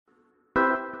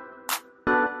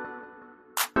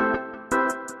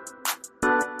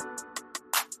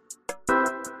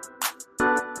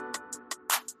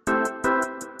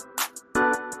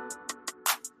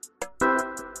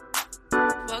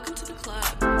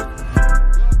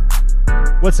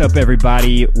What's up,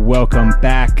 everybody? Welcome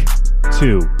back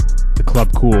to the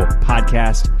Club Cool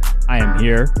podcast. I am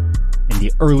here in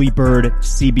the Early Bird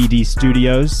CBD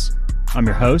studios. I'm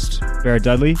your host, Barrett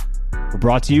Dudley. We're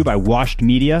brought to you by Washed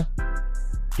Media.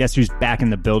 Guess who's back in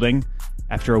the building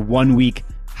after a 1 week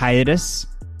hiatus?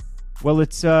 Well,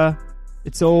 it's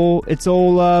old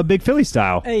Big Philly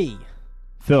style. Hey,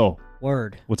 Phil,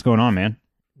 word. what's going on, man?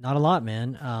 Not a lot,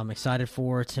 man. Excited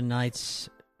for tonight's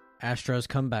Astros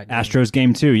comeback game. Astros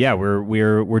game 2. Yeah,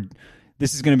 we're.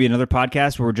 This is going to be another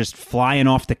podcast where we're just flying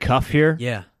off the cuff here.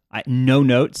 Yeah, No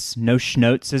notes, no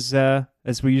schnotes,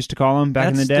 as we used to call them back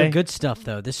in the day. That's the good stuff,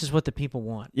 though. This is what the people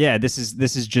want. Yeah, this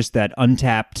is just that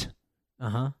untapped.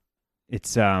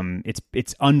 It's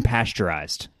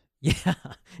unpasteurized. Yeah,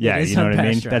 Yeah, it is you know what I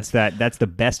mean. unpasteurized. That's the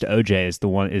best OJ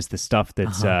is the stuff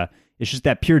that's it's just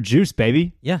that pure juice,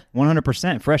 baby. Yeah,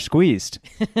 100% fresh squeezed.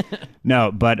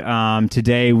 No, but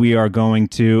today we are going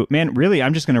to, man, really,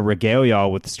 I'm just going to regale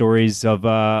y'all with stories of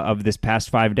this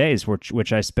past 5 days,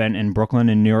 which I spent in Brooklyn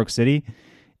and New York City,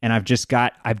 and I've just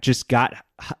got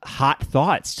hot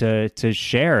thoughts to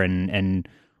share and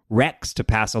wrecks to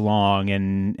pass along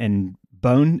and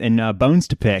bones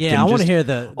to pick. yeah. I want to hear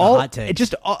the hot takes.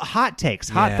 Just hot takes,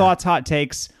 hot Yeah. thoughts, hot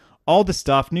takes, all the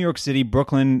stuff. New York City,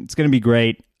 Brooklyn, it's going to be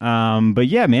great. But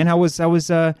yeah, man, how was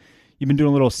you've been doing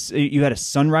a little? You had a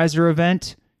Sunriser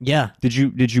event. Yeah, Did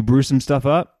you brew some stuff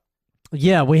up?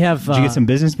 yeah. We have Did you get some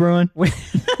business brewing?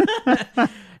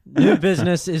 new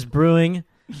business is brewing.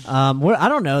 I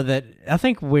don't know that. I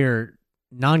think we're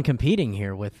non-competing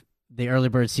here with the Early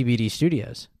Bird CBD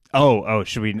Studios. Oh,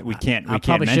 should we? We can't. I We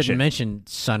probably can't shouldn't mention. mention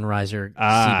Sunriser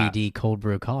CBD cold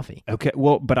brew coffee. Okay,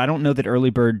 well, but I don't know that Early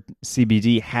Bird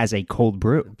CBD has a cold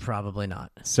brew. Probably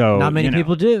not. So Not many you know,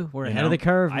 people do. We're you ahead know, of the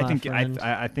curve. I my think friend.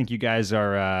 I think you guys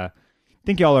are. I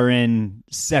think y'all are in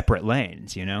separate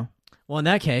lanes. You know, Well, in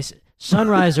that case,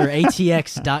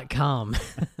 sunriseratx.com.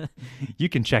 you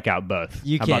can check out both.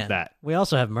 You How can. about that? We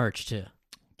also have merch too.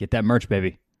 Get that merch,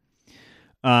 baby.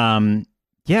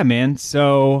 Yeah, man.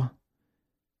 So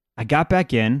I got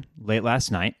back in late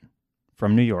last night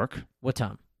from New York. What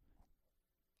time?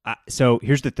 So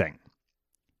here's the thing.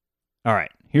 All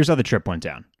right, here's how the trip went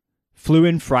down. Flew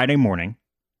in Friday morning,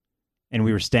 and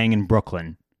we were staying in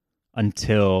Brooklyn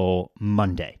until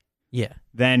Monday. Yeah.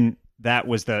 Then that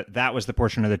was the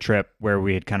portion of the trip where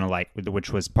we had kind of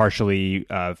which was partially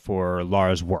for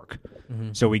Laura's work.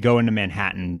 Mm-hmm. So we go into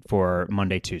Manhattan for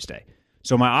Monday, Tuesday.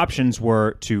 So my options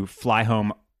were to fly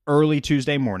home early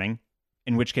Tuesday morning,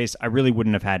 in which case I really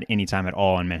wouldn't have had any time at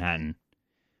all in Manhattan,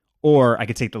 or I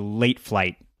could take the late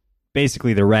flight,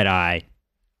 basically the red eye,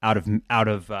 out of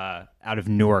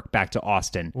Newark back to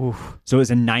Austin. Oof. So it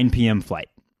was a 9 p.m. flight.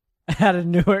 Out of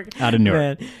Newark. Out of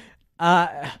Newark. Man,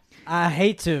 I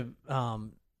hate to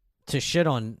shit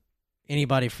on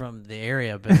anybody from the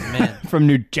area, but man. From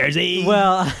New Jersey.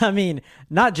 Well, I mean,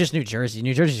 not just New Jersey.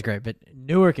 New Jersey's great, but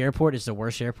Newark Airport is the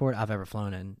worst airport I've ever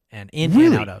flown in and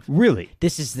really? out of. Really?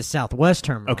 This is the Southwest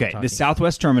terminal. Okay, I'm the talking.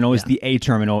 Southwest Terminal is Yeah. the A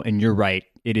terminal, and you're right.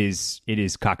 It is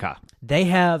caca. They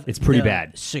have It's pretty the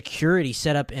bad. security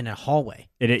set up in a hallway.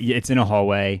 It's in a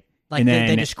hallway. Like and they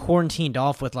then, just quarantined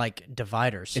off with like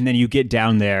dividers. and then you get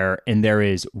down there, and there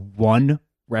is one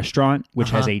restaurant which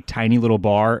has a tiny little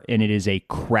bar, and it is a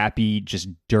crappy, just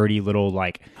dirty little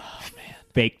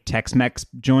fake Tex-Mex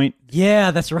joint,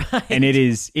 Yeah, that's right. and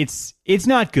it's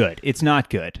not good. It's not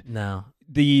good. No.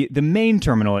 The main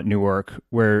terminal at Newark,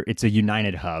 where it's a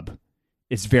United hub,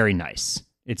 is very nice.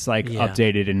 It's Yeah.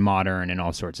 updated and modern and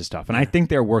all sorts of stuff. And I think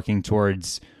they're working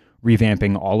towards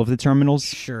revamping all of the terminals.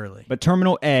 Surely. But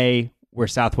Terminal A, where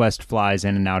Southwest flies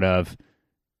in and out of,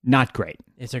 not great.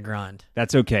 It's a grind.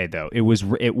 That's okay, though. It was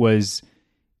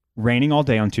raining all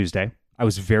day on Tuesday. I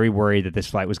was very worried that this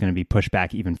flight was going to be pushed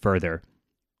back even further.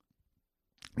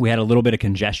 We had a little bit of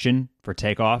congestion for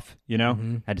takeoff,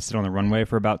 Had to sit on the runway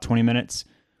for about 20 minutes.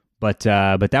 But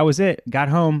that was it. Got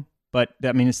home. But,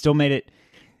 I mean, it still made it.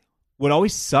 What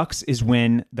always sucks is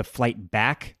when the flight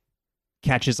back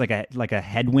catches like a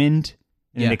headwind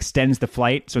and it extends the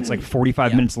flight, so it's like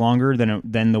 45 minutes longer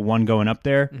than the one going up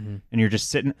there, and you're just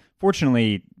sitting.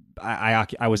 Fortunately,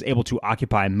 I was able to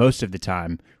occupy most of the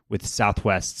time with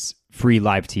Southwest's free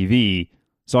live TV,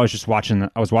 so I was watching the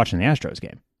Astros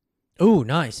game. Ooh,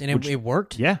 nice. And it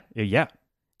worked? Yeah. You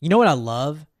know what I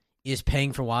love is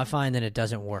paying for Wi-Fi and then it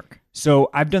doesn't work. So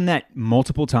I've done that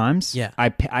multiple times. Yeah.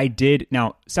 I did.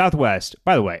 Now, Southwest,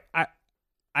 by the way,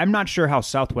 I'm not sure how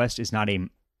Southwest is not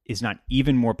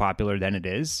even more popular than it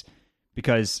is,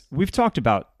 because we've talked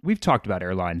about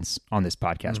airlines on this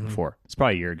podcast before. It's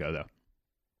probably a year ago, though.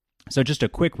 So just a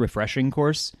quick refreshing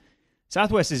course.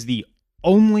 Southwest is the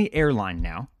only airline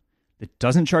now that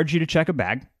doesn't charge you to check a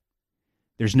bag.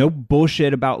 There's no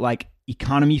bullshit about like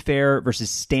economy fare versus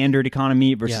standard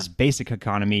economy versus basic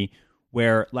economy,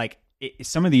 where like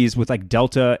some of these with like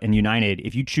Delta and United,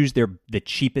 if you choose the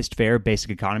cheapest fare,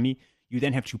 basic economy, you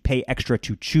then have to pay extra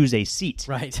to choose a seat.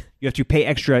 Right. You have to pay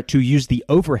extra to use the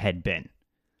overhead bin.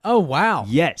 Oh, wow.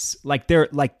 Yes.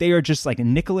 They are just like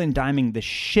nickel and diming the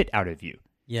shit out of you.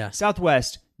 Yeah.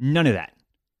 Southwest, none of that.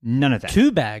 None of that.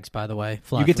 2 bags, by the way.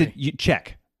 You get to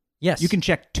check. Yes. You can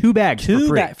check 2 bags for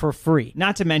free. For free.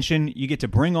 Not to mention, you get to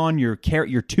bring on your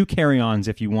 2 carry-ons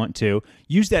if you want to.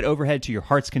 Use that overhead to your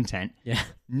heart's content. Yeah.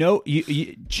 No,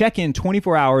 you check in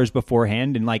 24 hours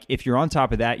beforehand, and like if you're on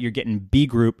top of that, you're getting B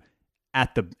group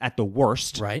at the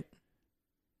worst. Right.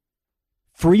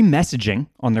 Free messaging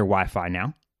on their Wi-Fi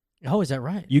now. Oh, is that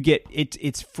right? You get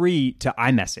it's free to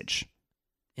iMessage.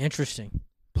 Interesting.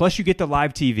 Plus, you get the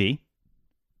live TV.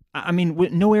 I mean,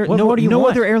 no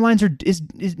other airlines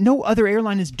no other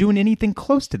airline is doing anything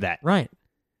close to that. Right.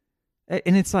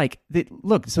 And it's like,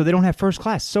 look, so they don't have first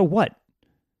class. So what?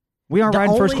 We aren't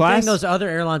riding first class. The only thing those other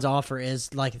airlines offer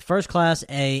is like first class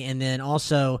A, and then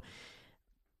also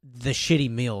the shitty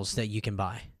meals that you can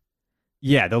buy.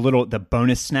 Yeah, the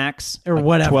bonus snacks or like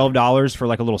whatever. $12 for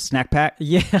like a little snack pack.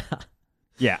 Yeah.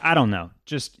 Yeah, I don't know.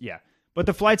 But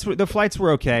the flights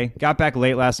were okay. Got back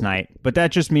late last night, but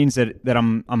that just means that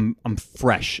I'm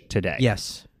fresh today.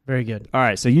 Yes. Very good. All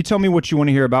right, so you tell me what you want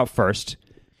to hear about first.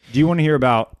 Do you want to hear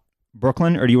about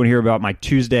Brooklyn, or do you want to hear about my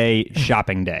Tuesday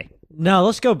shopping day? No,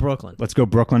 let's go Brooklyn. Let's go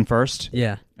Brooklyn first.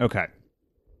 Yeah. Okay.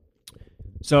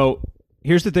 So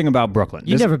here's the thing about Brooklyn.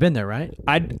 You've never been there, right?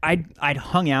 I'd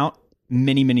hung out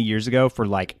many years ago for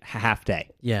like a half day.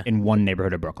 Yeah. In one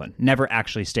neighborhood of Brooklyn. Never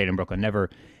actually stayed in Brooklyn. Never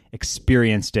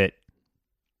experienced it.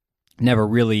 Never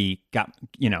really got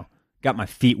my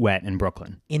feet wet in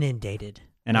Brooklyn. Inundated.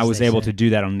 And I was able to do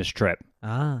that on this trip.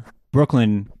 Ah.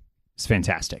 Brooklyn is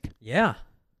fantastic. Yeah.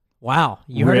 Wow.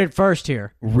 You heard it first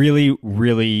here. Really,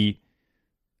 really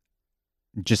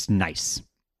just nice.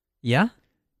 Yeah?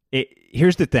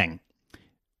 Here's the thing.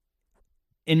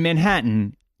 In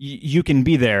Manhattan, you can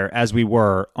be there, as we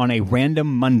were, on a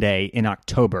random Monday in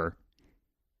October,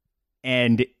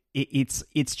 and it's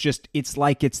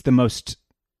like it's the most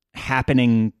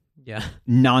happening,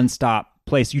 nonstop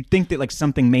place. You'd think that like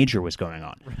something major was going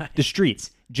on. Right. The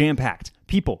streets jam-packed,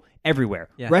 people everywhere,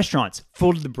 restaurants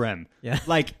full to the brim. Yeah.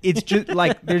 Like it's just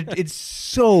like it's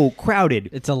so crowded.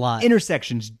 It's a lot.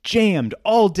 Intersections jammed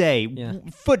all day. Yeah.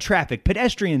 Foot traffic,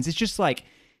 pedestrians. It's just like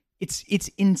it's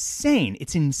insane.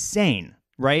 It's insane,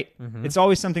 right? Mm-hmm. It's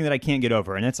always something that I can't get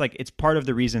over, and it's part of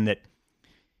the reason that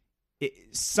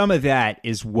some of that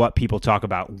is what people talk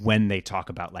about when they talk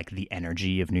about like the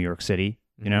energy of New York City,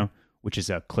 which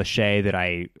is a cliche that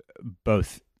I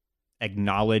both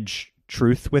acknowledge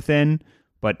truth within,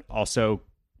 but also,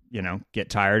 get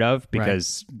tired of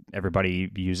because everybody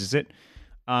uses it.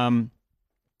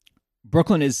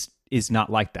 Brooklyn is not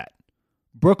like that.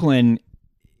 Brooklyn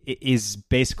is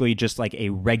basically just like a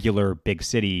regular big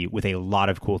city with a lot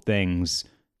of cool things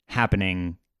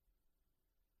happening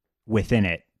within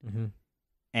it. Mm-hmm.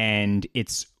 And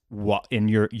it's in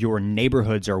your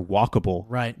neighborhoods are walkable,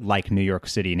 right? Like New York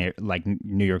City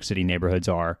neighborhoods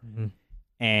are. Mm-hmm.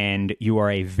 And you are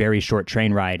a very short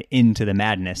train ride into the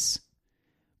madness.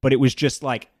 But it was just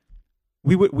like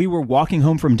we were walking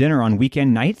home from dinner on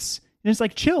weekend nights, and it's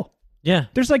like chill. Yeah,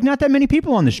 there's like not that many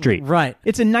people on the street. Right,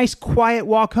 it's a nice quiet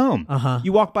walk home.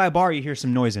 You walk by a bar, you hear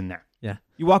some noise in there. Yeah,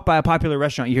 you walk by a popular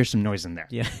restaurant, you hear some noise in there.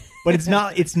 Yeah, but it's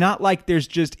not like there's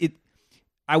just it.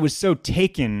 I was so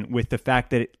taken with the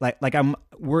fact that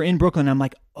we're in Brooklyn. I'm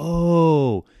like,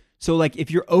 oh. So, like, if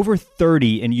you're over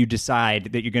 30 and you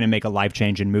decide that you're going to make a life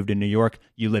change and move to New York,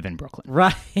 you live in Brooklyn,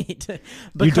 right?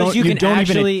 Because you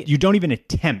don't even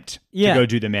attempt to go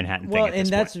do the Manhattan thing. Well, and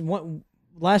that's one.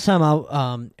 Last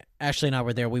time Ashley and I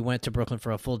were there, we went to Brooklyn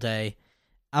for a full day.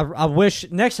 I wish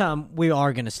next time we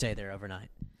are going to stay there overnight.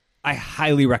 I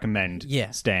highly recommend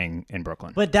staying in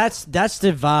Brooklyn. But that's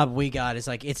the vibe we got. Is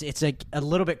like it's a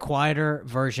little bit quieter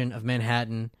version of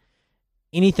Manhattan.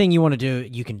 Anything you want to do,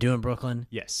 you can do in Brooklyn.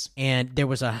 Yes. And there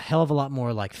was a hell of a lot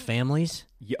more like families.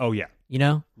 Oh, yeah.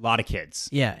 A lot of kids.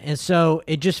 Yeah. And so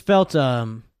it just felt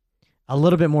a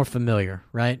little bit more familiar,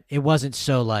 right? It wasn't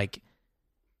so like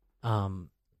out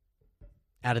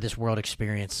of this world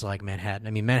experience like Manhattan.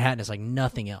 I mean, Manhattan is like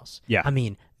nothing else. Yeah. I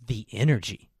mean, the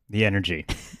energy.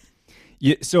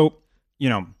 So,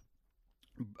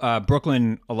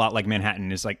 Brooklyn, a lot like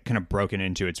Manhattan, is like kind of broken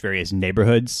into its various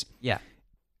neighborhoods. Yeah.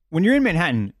 When you're in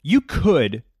Manhattan, you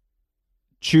could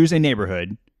choose a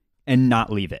neighborhood and not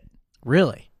leave it.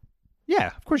 Really? Yeah,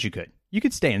 of course you could. You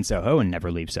could stay in Soho and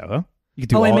never leave Soho. You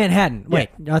could do in all, Manhattan. Yeah. Wait,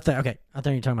 I thought you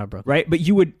were talking about Brooklyn. right? But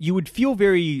you would feel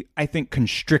very, I think,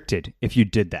 constricted if you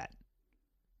did that,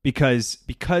 because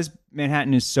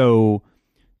Manhattan is so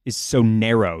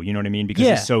narrow. You know what I mean? Because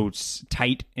Yeah. it's so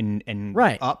tight and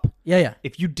Right. up. Yeah.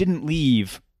 If you didn't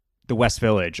leave the West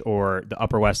Village or the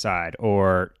Upper West Side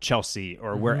or Chelsea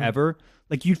or wherever,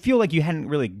 like you'd feel like you hadn't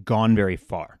really gone very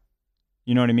far.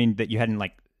 You know what I mean? That you hadn't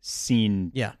like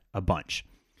seen Yeah. a bunch.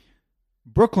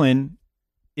 Brooklyn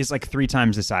is like 3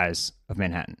 times the size of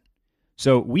Manhattan.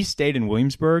 So we stayed in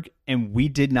Williamsburg and we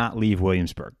did not leave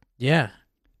Williamsburg. Yeah.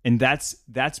 And that's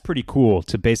pretty cool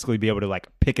to basically be able to like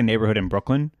pick a neighborhood in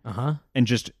Brooklyn and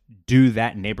just do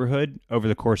that neighborhood over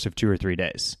the course of 2 or 3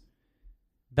 days.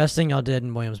 Best thing y'all did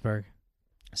in Williamsburg.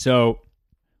 So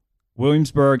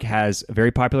Williamsburg has a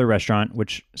very popular restaurant,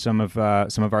 which some of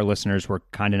our listeners were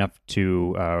kind enough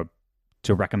to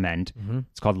recommend. Mm-hmm.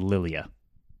 It's called Lilia,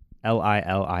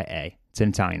 Lilia. It's an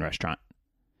Italian restaurant.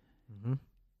 Mm-hmm.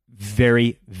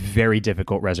 Very, very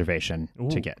difficult reservation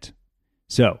to get.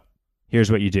 So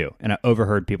here's what you do, and I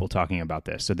overheard people talking about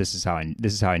this. So this is how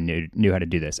I knew how to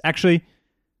do this. Actually,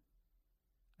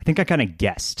 I think I kind of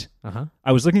guessed.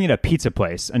 I was looking at a pizza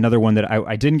place, another one that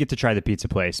I didn't get to try the pizza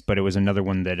place, but it was another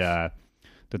one that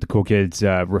the cool kids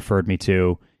referred me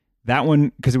to. That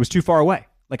one, because it was too far away.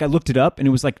 Like I looked it up, and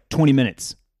it was like 20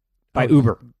 minutes by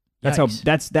Uber. That's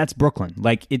yikes. that's Brooklyn.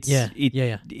 Like it's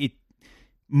Yeah.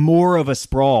 more of a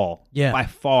sprawl Yeah. by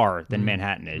far than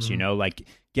Manhattan is. You know, like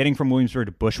getting from Williamsburg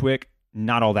to Bushwick,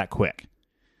 not all that quick.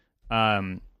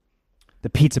 The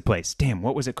pizza place, damn,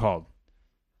 what was it called?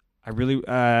 I really,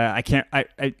 I can't.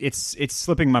 It's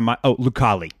slipping my mind. Oh,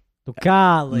 Lucali.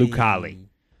 Lucali.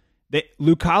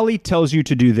 Lucali tells you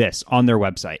to do this on their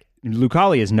website.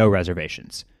 Lucali is no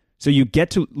reservations, so you get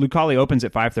to Lucali opens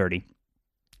at 5:30.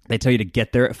 They tell you to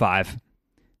get there at 5.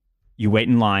 You wait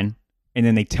in line, and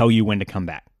then they tell you when to come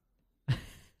back.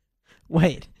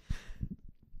 Wait.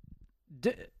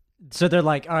 So they're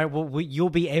like, all right, well, you'll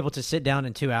be able to sit down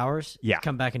in 2 hours? Yeah.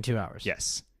 Come back in 2 hours?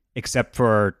 Yes. Except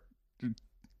for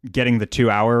getting the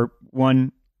 2-hour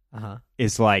one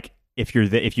is like if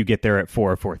you get there at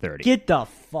 4 or 4:30. Get the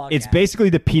fuck It's out. basically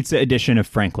the pizza edition of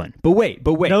Franklin. But wait.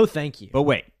 No, thank you. But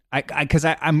wait. I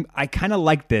kind of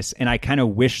like this, and I kind of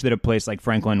wish that a place like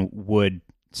Franklin would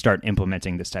start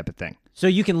implementing this type of thing. So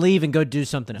you can leave and go do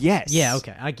something else? Yes. Yeah,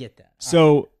 okay. I get that.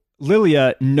 So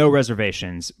Lilia, no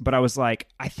reservations, but I was like,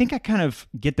 I think I'm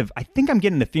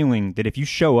getting the feeling that if you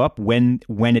show up when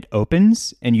it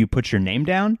opens and you put your name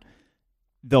down,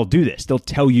 they'll do this. They'll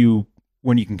tell you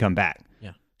when you can come back.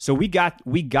 Yeah. So we got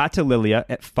to Lilia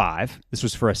at 5. This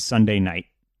was for a Sunday night.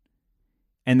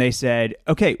 And they said,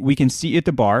 okay, we can seat you at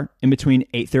the bar in between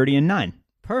 8:30 and 9.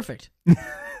 Perfect.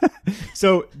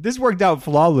 So this worked out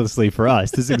flawlessly for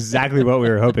us. This is exactly what we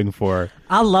were hoping for.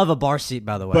 I love a bar seat,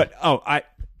 by the way. But, I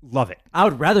love it. I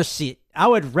would rather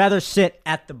sit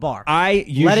at the bar. I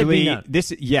usually Let it be known.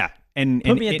 this yeah, and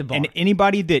Put me at the bar. and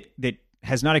anybody that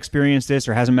has not experienced this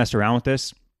or hasn't messed around with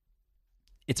this,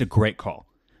 it's a great call.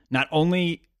 Not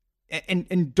only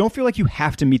and don't feel like you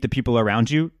have to meet the people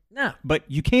around you, No. but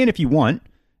you can if you want.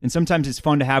 And sometimes it's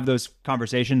fun to have those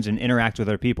conversations and interact with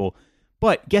other people.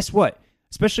 But guess what?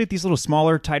 Especially at these little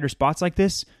smaller, tighter spots like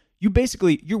this,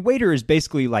 your waiter is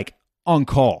basically like on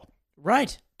call.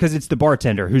 Right. Because it's the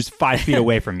bartender who's 5 feet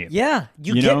away from you. Yeah.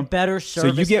 You You get know? better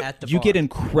service at the bar. You get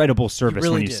incredible service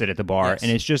really when you do. sit at the bar, Yes.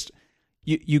 and it's just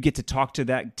you get to talk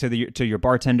to your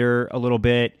bartender a little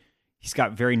bit. He's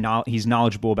got he's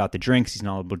knowledgeable about the drinks. He's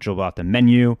knowledgeable about the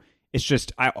menu. It's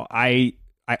just I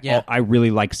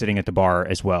really like sitting at the bar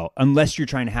as well, unless you're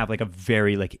trying to have like a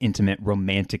very like intimate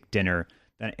romantic dinner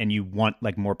and you want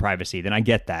like more privacy. Then I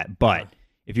get that, but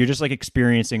if you're just like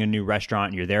experiencing a new restaurant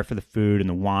and you're there for the food and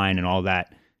the wine and all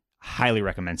that, highly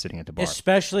recommend sitting at the bar.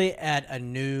 Especially at a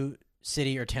new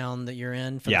city or town that you're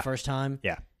in for the first time.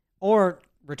 Yeah. Or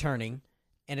returning,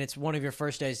 and it's one of your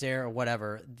first days there or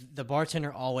whatever. The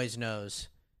bartender always knows,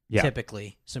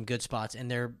 typically, some good spots, and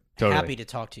they're happy to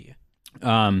talk to you.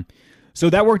 So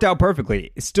that worked out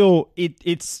perfectly. It's still,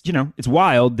 it's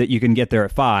wild that you can get there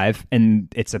at 5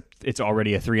 and it's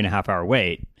already a 3.5 hour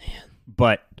wait. Man.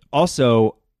 But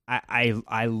also, I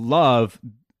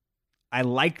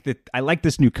like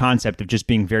this new concept of just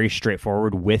being very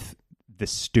straightforward with the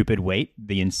stupid wait,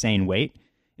 the insane wait,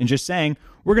 and just saying,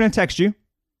 we're going to text you.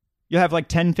 You'll have like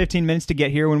 10, 15 minutes to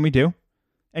get here when we do,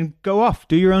 and go off,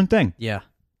 do your own thing. Yeah.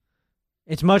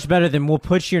 It's much better than we'll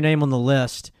put your name on the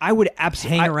list. I would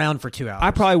absolutely hang around for 2 hours.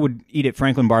 I probably would eat at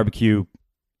Franklin Barbecue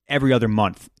every other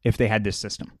month if they had this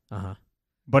system.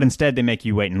 But instead, they make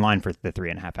you wait in line for the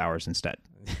 3.5 hours instead.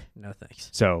 No thanks.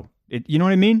 So, you know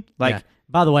what I mean? Like,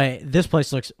 By the way, this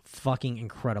place looks fucking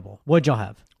incredible. What'd y'all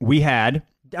have? We had,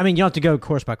 I mean, you don't have to go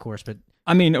course by course, but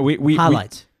I mean, we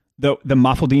highlights. the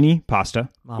Muffaldini pasta,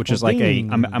 which is like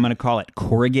I'm going to call it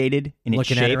corrugated in its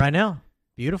Looking shape. at it right now.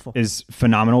 Beautiful. Is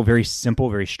phenomenal, very simple,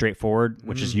 very straightforward,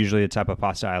 which is usually the type of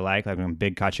pasta I like. Like I'm a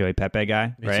big cacio e pepe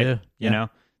guy, Me right? too. You know,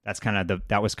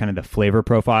 that was kind of the flavor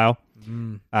profile.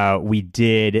 We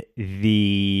did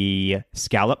the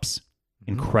scallops,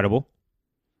 incredible.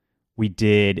 We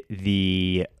did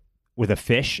with a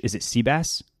fish. Is it sea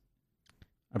bass?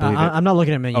 I'm not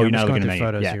looking at menu. Oh, you're I'm not just looking going at through menu.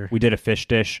 photos Yeah, here. we did a fish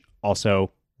dish,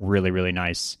 also really, really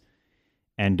nice.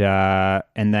 And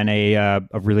then a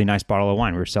really nice bottle of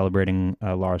wine. We were celebrating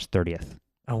Laura's 30th.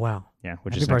 Oh, wow. Yeah,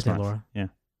 which Happy is next birthday, month. Laura. Yeah,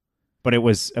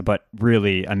 but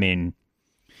really, I mean,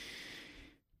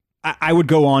 I would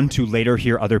go on to later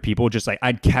hear other people just like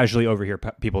I'd casually overhear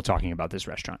people talking about this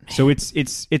restaurant. So it's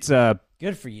a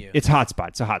Good for you. it's hotspot.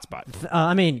 It's a hotspot.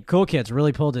 I mean, Cool Kids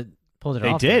really pulled it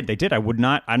off. They did.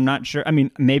 I'm not sure. I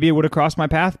mean, maybe it would have crossed my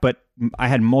path, but I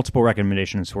had multiple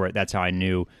recommendations for it. That's how I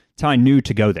knew. That's how I knew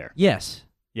to go there. Yes.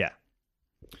 Yeah.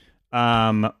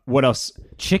 What else?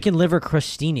 Chicken liver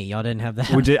crostini. Y'all didn't have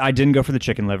that. I didn't go for the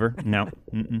chicken liver. No.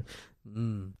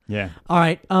 Yeah. All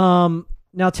right.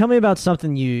 Now tell me about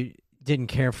something you didn't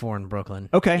care for in Brooklyn.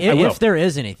 Okay, I will. If there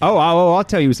is anything. Oh, I'll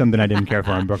tell you something I didn't care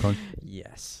for in Brooklyn.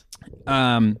 Yes.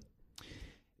 The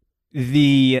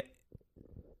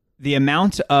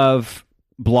amount of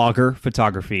blogger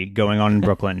photography going on in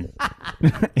Brooklyn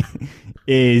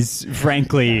is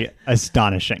frankly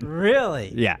astonishing.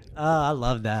 Really? Yeah. I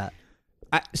love that.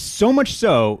 So much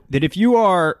so that if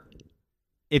you're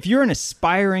an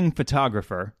aspiring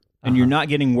photographer and you're not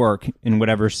getting work in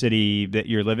whatever city that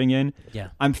you're living in, Yeah.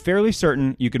 I'm fairly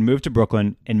certain you could move to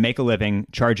Brooklyn and make a living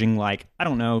charging like, I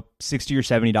don't know, $60 or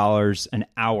 $70 an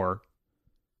hour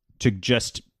to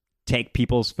just take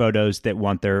people's photos that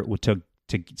want so that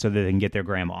they can get their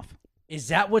gram off. Is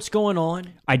that what's going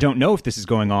on? I don't know if this is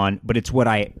going on, but it's what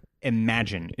I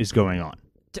imagine is going on.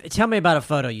 Tell me about a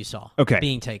photo you saw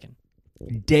being taken.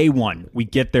 Day one, we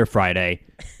get there Friday.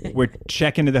 We're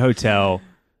check into the hotel,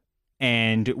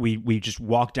 and we just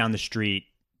walk down the street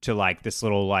to like this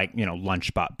little lunch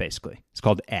spot. Basically, it's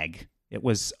called Egg. It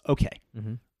was okay.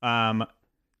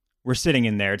 We're sitting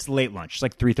in there. It's late lunch. It's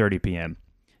like 3:30 p.m.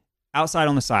 Outside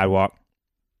on the sidewalk,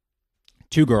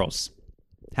 two girls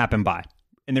happen by,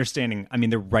 and they're standing. I mean,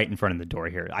 they're right in front of the door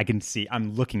here. I can see.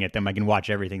 I'm looking at them. I can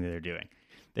watch everything that they're doing.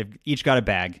 They've each got a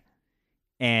bag,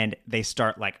 and they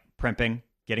start like primping,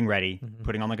 getting ready,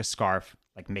 putting on like a scarf,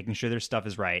 like making sure their stuff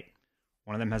is right.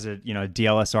 One of them has a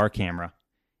DLSR camera,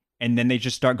 and then they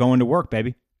just start going to work,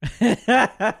 baby.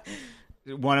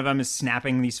 One of them is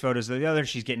snapping these photos of the other.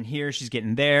 She's getting here, she's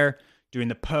getting there, doing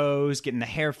the pose, getting the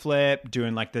hair flip,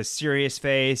 doing like the serious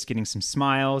face, getting some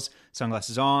smiles,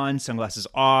 sunglasses on, sunglasses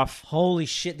off. Holy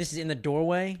shit! This is in the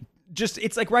doorway.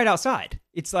 It's like right outside.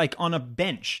 It's like on a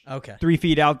bench, Okay. 3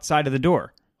 feet outside of the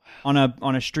door, on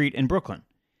a street in Brooklyn.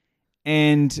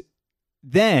 And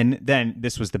then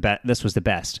this was the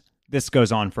best. This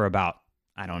goes on for about,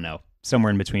 I don't know,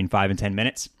 somewhere in between 5 and 10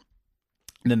 minutes.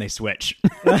 And then they switch.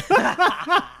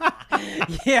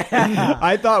 Yeah.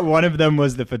 I thought one of them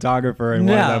was the photographer and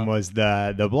one of them was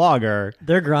the blogger.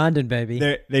 They're grinding, baby.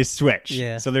 They switch.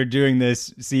 Yeah. So they're doing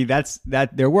this. See, that's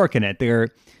they're working it.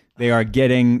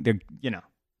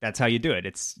 That's how you do it.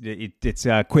 It's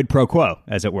quid pro quo,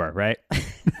 as it were, right?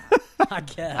 I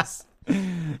guess.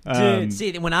 Dude,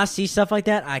 see, when I see stuff like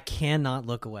that, I cannot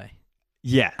look away.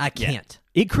 Yeah. I can't.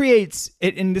 It creates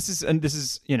it, and this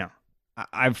is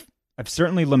I've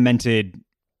certainly lamented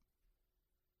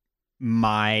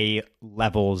my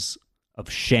levels of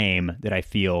shame that I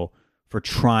feel for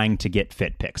trying to get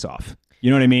fit pics off. You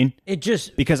know what I mean? It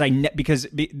just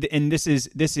and this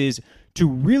is to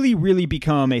really, really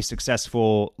become a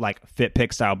successful like fit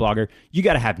pic style blogger. You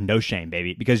got to have no shame,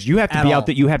 baby, because you have to be out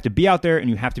there. You have to be out there, and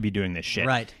you have to be doing this shit.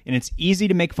 Right. And it's easy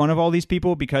to make fun of all these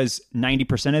people because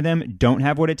 90% of them don't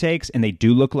have what it takes, and they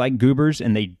do look like goobers,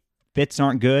 and they fits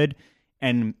aren't good,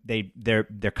 and their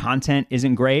content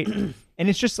isn't great. And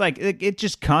it's just like it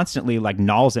just constantly like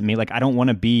gnaws at me. Like I don't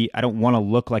want to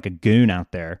look like a goon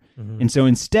out there. And so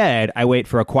instead, I wait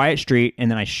for a quiet street, and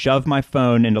then I shove my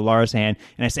phone into Laura's hand,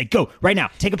 and I say, "Go right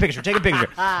now, take a picture."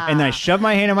 And then I shove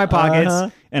my hand in my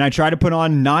pockets, and I try to put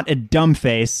on not a dumb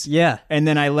face. Yeah. And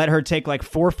then I let her take like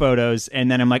 4 photos,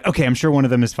 and then I'm like, okay, I'm sure one of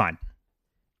them is fine.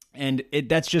 And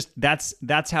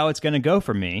that's how it's going to go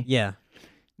for me. Yeah.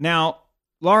 Now,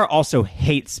 Laura also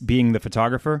hates being the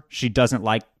photographer. She doesn't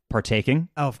like partaking.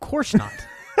 Oh, of course not.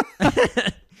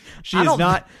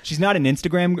 She's not an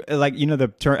Instagram, like,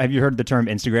 the term. Have you heard the term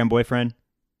Instagram boyfriend?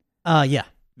 Yeah.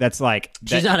 that's like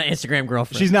She's not an Instagram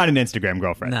girlfriend. she's not an Instagram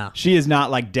girlfriend. No. She is not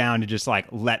like down to just like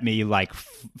let me like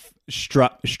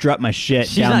strut my shit.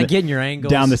 She's not getting your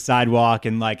angles down the sidewalk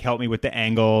and like help me with the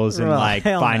angles and Oh, like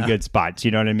hell find no. good spots.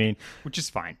 You know what I mean? Which is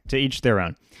fine. To each their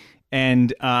own.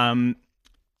 And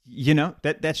you know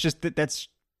that's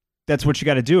what you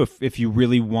got to do if you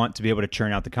really want to be able to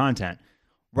churn out the content.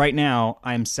 Right now,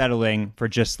 I'm settling for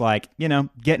just like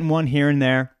getting one here and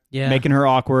there, making her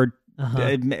awkward,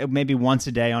 maybe once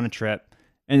a day on a trip,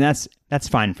 and that's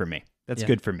fine for me. That's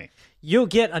good for me. You'll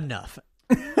get enough.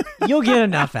 You'll get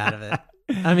enough out of it.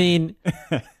 I mean,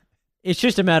 it's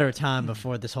just a matter of time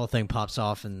before this whole thing pops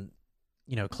off and,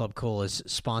 Club Cool is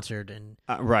sponsored and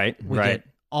right. we get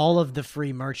all of the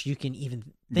free merch you can even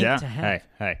think to have.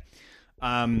 Hey.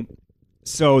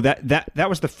 So that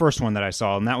was the first one that I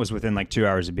saw, and that was within like 2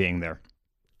 hours of being there.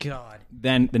 God.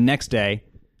 Then the next day,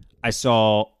 I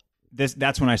saw this.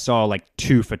 That's when I saw like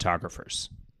 2 photographers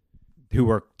who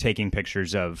were taking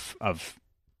pictures of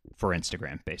for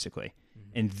Instagram, basically.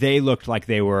 And they looked like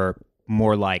they were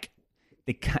more like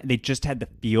they just had the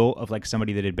feel of like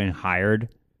somebody that had been hired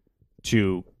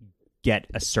to get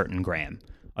a certain gram.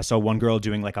 I saw one girl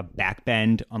doing like a back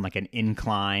bend on like an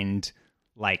inclined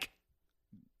like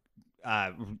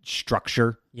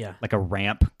structure, like a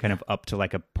ramp kind of up to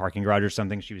like a parking garage or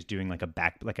something. She was doing like a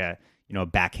back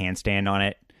handstand on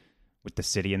it with the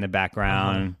city in the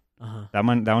background. That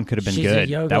one could have been good.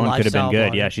 That one could have been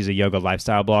good. Blogger. Yeah, she's a yoga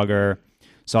lifestyle blogger.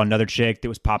 Saw another chick that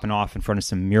was popping off in front of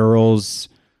some murals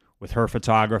with her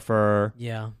photographer.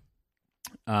 Yeah.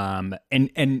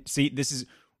 And see, this is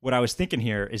what I was thinking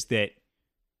here is that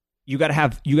you gotta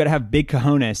have big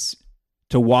cojones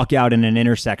to walk out in an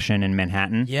intersection in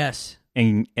Manhattan. Yes.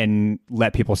 And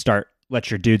let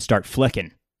your dude start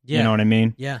flicking. Yeah. You know what I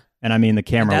mean? Yeah. And I mean the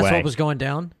camera and that's way. what was going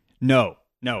down? No.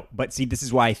 But see, this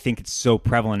is why I think it's so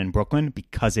prevalent in Brooklyn,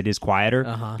 because it is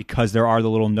quieter, because there are the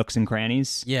little nooks and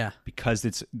crannies. Yeah.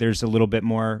 Because there's a little bit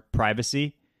more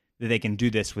privacy, that they can do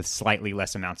this with slightly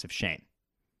less amounts of shame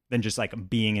than just like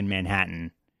being in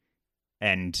Manhattan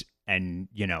and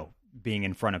being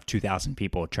in front of 2,000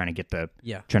 people trying to get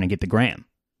the gram.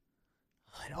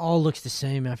 It all looks the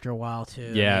same after a while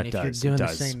too. Yeah, if you're doing the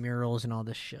same murals and all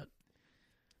this shit.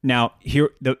 Now, here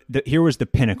was the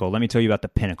pinnacle. Let me tell you about the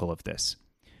pinnacle of this.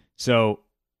 So,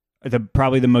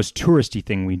 probably the most touristy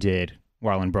thing we did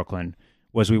while in Brooklyn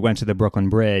was we went to the Brooklyn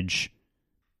Bridge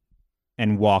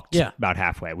and walked about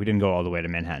halfway. We didn't go all the way to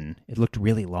Manhattan. It looked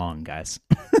really long, guys.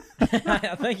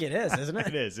 I think it is, isn't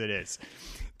it? It is.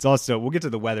 It's also, we'll get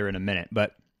to the weather in a minute,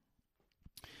 but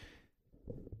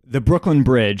the Brooklyn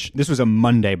Bridge, this was a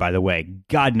Monday, by the way.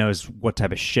 God knows what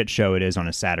type of shit show it is on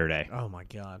a Saturday. Oh, my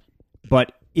God.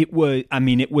 But it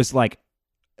was like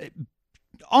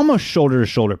almost shoulder to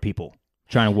shoulder people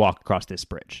trying to walk across this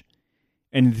bridge.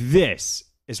 And this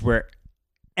is where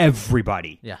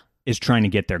everybody is trying to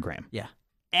get their gram. Yeah.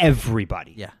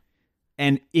 Everybody. Yeah.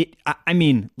 And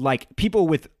like people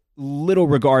with little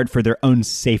regard for their own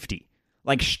safety,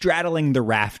 like straddling the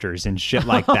rafters and shit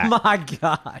like that. Oh my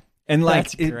God. And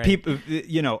like people,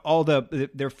 all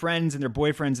their friends and their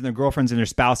boyfriends and their girlfriends and their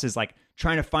spouses, like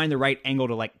trying to find the right angle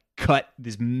to like cut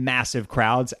these massive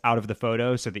crowds out of the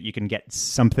photo so that you can get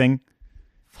something.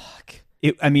 Fuck.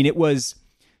 It was.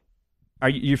 Are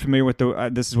you familiar with the?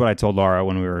 This is what I told Laura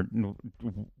when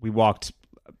we walked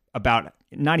about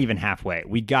not even halfway.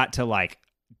 We got to like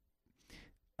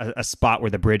a spot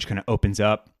where the bridge kind of opens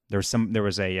up. There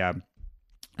was a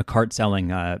cart selling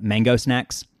mango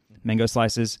snacks, mango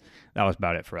slices. That was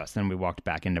about it for us. Then we walked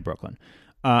back into Brooklyn.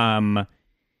 Oh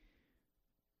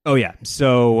yeah.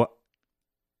 So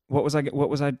what was I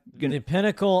gonna? The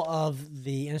pinnacle of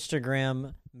the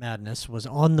Instagram madness was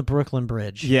on the Brooklyn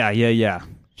Bridge. Yeah.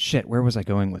 Shit, where was I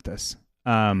going with this?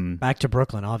 Back to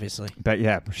Brooklyn, obviously. But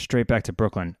yeah, straight back to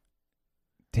Brooklyn.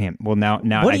 Damn. Well, now.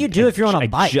 What do you do if you're on a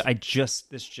bike?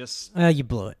 You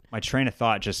blew it. My train of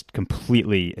thought just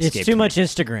completely escaped. It's too much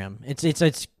Instagram.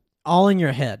 It's all in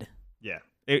your head. Yeah,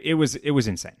 it was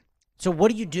insane. So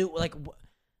what do you do? Like,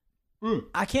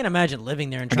 I can't imagine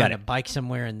living there and trying to bike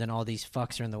somewhere, and then all these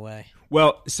fucks are in the way.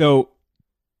 Well, so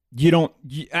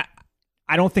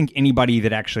I don't think anybody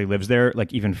that actually lives there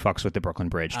like even fucks with the Brooklyn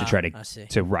Bridge to try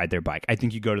to ride their bike. I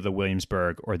think you go to the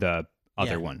Williamsburg or the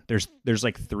other one. There's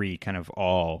like 3 kind of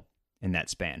all in that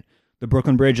span. The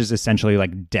Brooklyn Bridge is essentially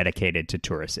like dedicated to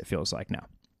tourists, it feels like now.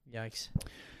 Yikes.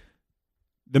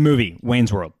 The movie,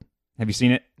 Wayne's World. Have you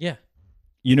seen it? Yeah.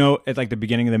 You know, at like the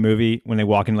beginning of the movie when they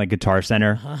walk into like Guitar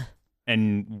Center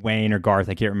and Wayne or Garth,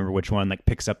 I can't remember which one, like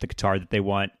picks up the guitar that they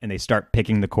want and they start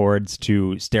picking the chords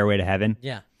to Stairway to Heaven.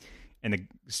 Yeah. And the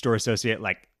store associate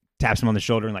like taps him on the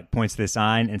shoulder and like points to the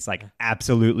sign. And it's like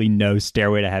absolutely no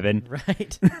Stairway to Heaven.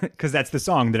 Right. Because that's the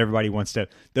song that everybody wants to,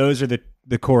 those are the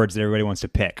chords that everybody wants to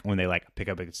pick when they like pick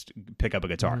up a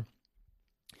guitar. Mm-hmm.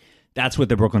 That's what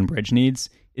the Brooklyn Bridge needs,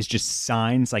 is just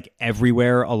signs like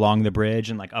everywhere along the bridge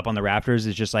and like up on the rafters.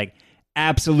 Is just like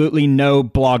absolutely no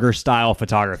blogger style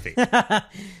photography.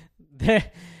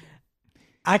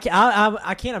 I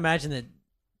can't imagine that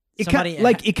somebody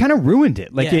it kind of ruined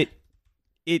it. Like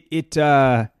it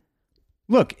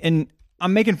look, and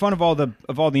I'm making fun of all the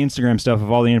Instagram stuff, of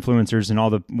all the influencers and all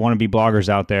the wannabe bloggers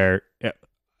out there,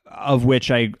 of which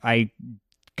I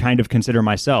kind of consider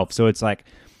myself. So it's like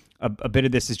a bit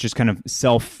of this is just kind of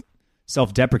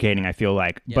self-deprecating, I feel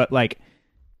like. Yeah. But like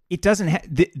it doesn't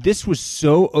this was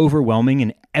so overwhelming,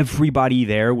 and everybody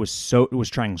there was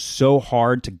trying so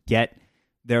hard to get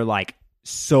their like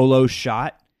solo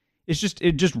shot. It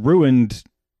just ruined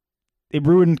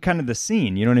kind of the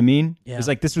scene, you know what I mean? Yeah. It's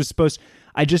like this was supposed,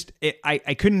 I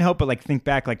couldn't help but like think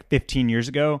back like 15 years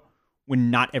ago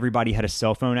when not everybody had a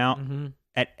cell phone out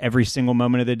at every single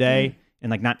moment of the day,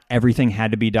 and like not everything had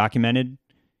to be documented.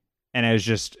 And it was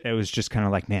just kind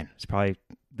of like, man, it's probably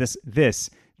this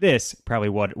probably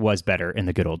what was better in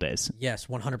the good old days. Yes,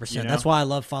 100%. You know? That's why I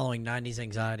love following 90s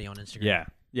Anxiety on Instagram.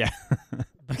 Yeah.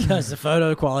 Because the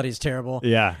photo quality is terrible.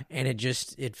 Yeah. And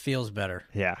it feels better.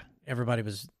 Yeah. Everybody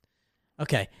was...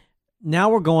 Okay. Now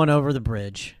we're going over the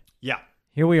bridge. Yeah.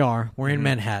 Here we are. We're in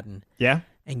Manhattan. Yeah.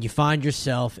 And you find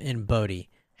yourself in Bodie.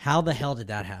 How the hell did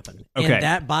that happen? Okay. And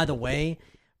that, by the way,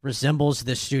 resembles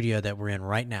the studio that we're in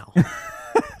right now,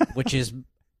 which is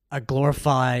a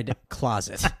glorified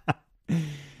closet.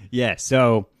 Yeah.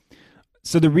 So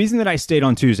the reason that I stayed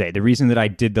on Tuesday, the reason that I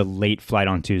did the late flight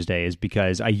on Tuesday, is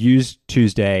because I used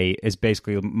Tuesday as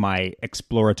basically my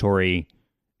exploratory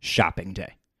shopping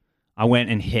day. I went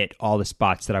and hit all the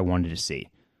spots that I wanted to see.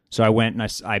 So I went and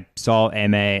I saw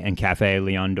Aimé and Cafe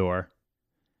Leon d'Or,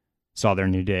 saw their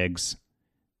new digs,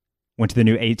 went to the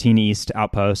new 18 East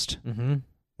Outpost,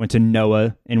 went to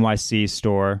Noah NYC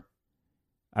store.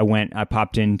 I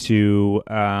popped into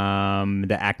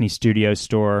the Acne Studios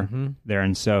store there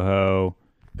in Soho,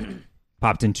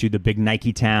 popped into the big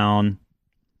Nike town,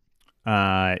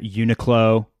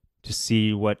 Uniqlo, to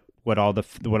see what all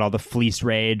the fleece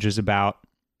rage is about.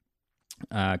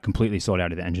 Completely sold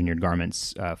out of the engineered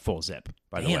garments full zip,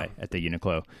 by the way, at the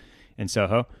Uniqlo in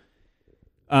Soho.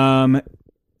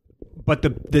 But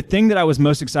the thing that I was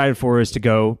most excited for is to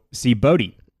go see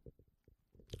Bodhi,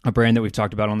 a brand that we've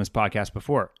talked about on this podcast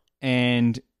before.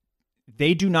 And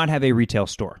they do not have a retail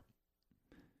store.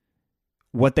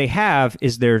 What they have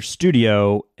is their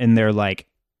studio and their like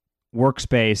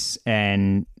workspace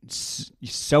and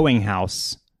sewing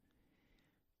house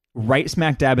right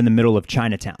smack dab in the middle of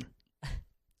Chinatown.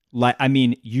 Like, I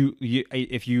mean, you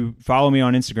if you follow me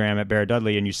on Instagram at Barrett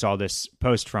Dudley and you saw this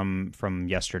post from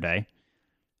yesterday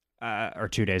or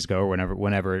 2 days ago or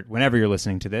whenever you're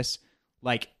listening to this,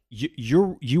 like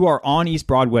you are on East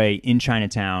Broadway in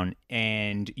Chinatown,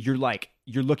 and you're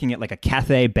looking at like a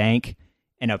Cathay Bank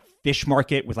and a fish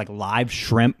market with like live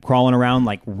shrimp crawling around,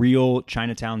 like real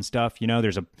Chinatown stuff. You know,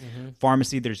 there's a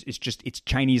pharmacy. It's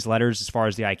Chinese letters as far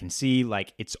as the eye can see.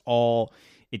 Like it's all.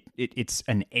 It's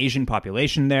an Asian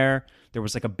population there. There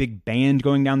was like a big band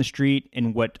going down the street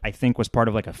in what I think was part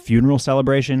of like a funeral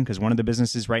celebration, because one of the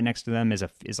businesses right next to them is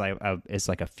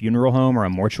like a funeral home or a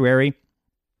mortuary.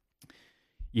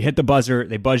 You hit the buzzer,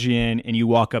 they buzz you in, and you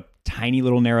walk up tiny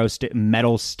little narrow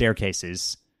metal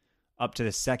staircases up to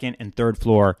the second and third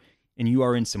floor, and you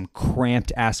are in some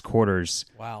cramped ass quarters.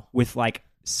 Wow. With like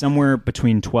somewhere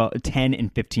between 10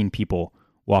 and 15 people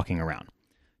walking around.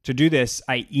 To do this,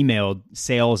 I emailed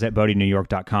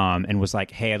sales@bodinewyork.com and was like,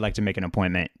 hey, I'd like to make an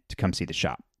appointment to come see the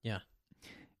shop. Yeah.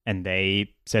 And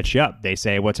they set you up. They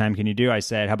say, what time can you do? I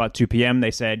said, how about 2 p.m.?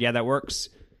 They said, yeah, that works.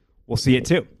 We'll see it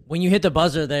too. When you hit the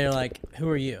buzzer, they're like, who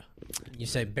are you? You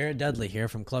say, Barrett Dudley here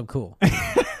from Club Cool. And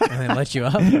they let you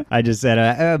up? I just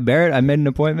said, Barrett, I made an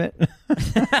appointment.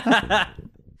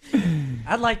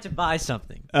 I'd like to buy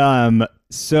something.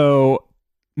 So,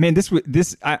 man,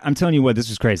 I'm telling you what, this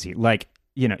was crazy. Like,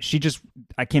 you know,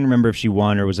 I can't remember if she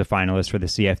won or was a finalist for the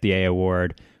CFDA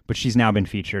award, but she's now been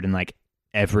featured in like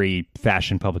every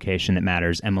fashion publication that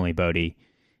matters, Emily Bodie.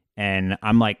 And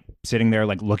I'm like sitting there,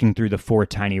 like looking through the 4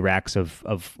 tiny racks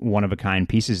of one-of-a-kind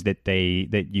pieces that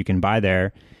you can buy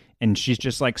there. And she's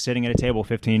just like sitting at a table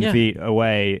 15 feet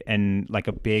away, and like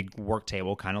a big work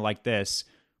table, kind of like this,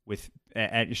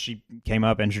 she came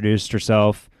up, introduced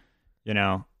herself, you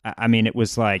know. I mean, it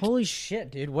was like... Holy shit,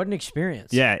 dude. What an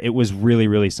experience. Yeah, it was really,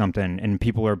 really something. And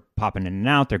people are popping in and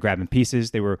out. They're grabbing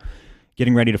pieces. They were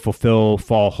getting ready to fulfill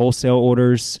fall wholesale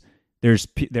orders.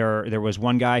 There was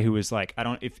one guy who was like, I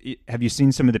don't if have you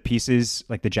seen some of the pieces,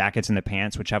 like the jackets and the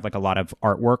pants, which have like a lot of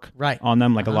artwork Right. on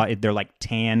them, like a lot, they're like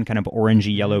tan, kind of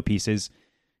orangey yellow pieces,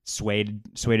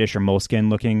 Swedish or moleskin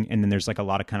looking, and then there's like a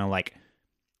lot of kind of like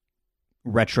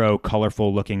retro,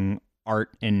 colorful looking art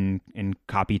in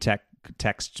copy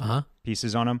text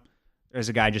pieces on them. There's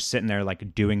a guy just sitting there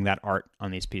like doing that art on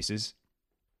these pieces.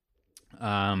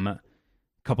 A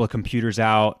couple of computers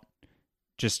out,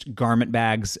 just garment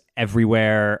bags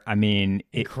everywhere. I mean,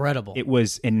 incredible. It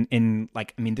was in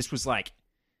like, I mean, this was like,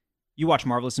 you watch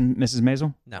Marvelous and Mrs.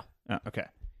 Maisel? No. Oh, okay.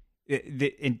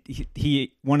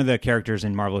 He one of the characters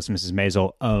in Marvelous Mrs.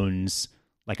 Maisel owns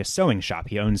like a sewing shop.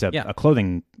 He owns a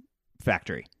clothing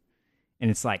factory,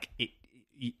 and it's like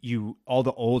you all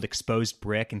the old exposed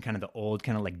brick and kind of the old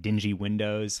kind of like dingy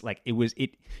windows. Like it was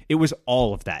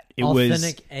all of that. It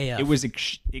authentic was AF. It was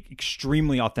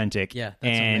extremely authentic. Yeah,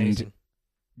 that's and amazing.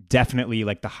 Definitely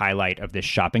like the highlight of this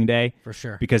shopping day For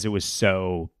sure. because it was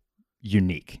so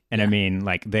unique. And I mean,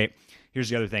 like here's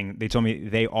the other thing. They told me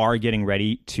they are getting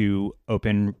ready to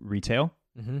open retail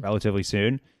relatively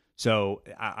soon. So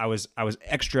I was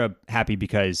extra happy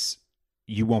because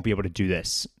you won't be able to do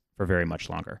this for very much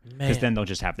longer, because then they'll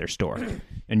just have their store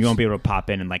and you won't be able to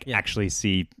pop in and like actually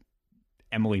see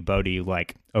Emily Bodie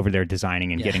like over there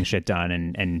designing and getting shit done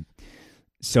and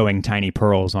sewing tiny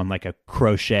pearls on like a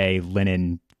crochet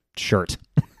linen shirt.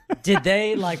 Did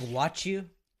they like watch you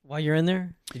while you're in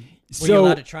there? Were you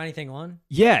allowed to try anything on?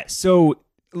 Yeah. So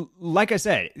like I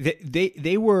said,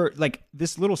 they were like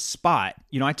this little spot,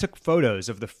 you know, I took photos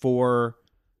of the four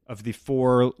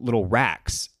little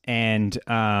racks, and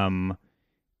I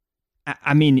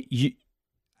mean,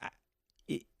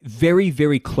 very,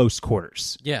 very close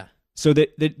quarters. Yeah. So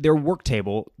their work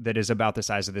table that is about the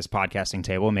size of this podcasting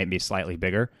table, maybe slightly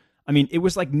bigger. I mean, it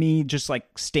was like me just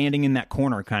like standing in that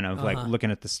corner, kind of like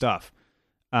looking at the stuff.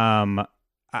 I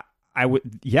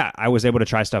was able to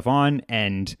try stuff on,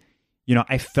 and you know,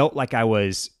 I felt like I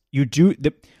was. You do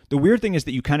the weird thing is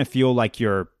that you kind of feel like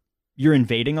you're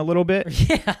invading a little bit.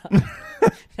 Yeah.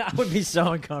 That would be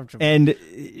so uncomfortable. And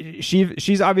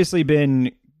she's obviously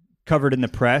been covered in the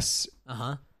press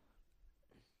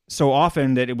so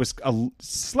often that it was a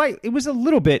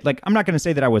little bit like, I'm not going to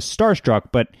say that I was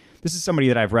starstruck, but this is somebody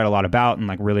that I've read a lot about and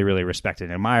like really, really respect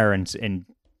and admire, and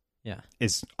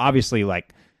is obviously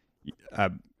like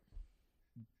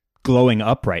glowing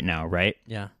up right now, right?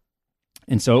 Yeah.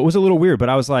 And so it was a little weird, but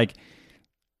I was like,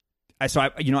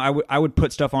 I would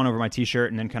put stuff on over my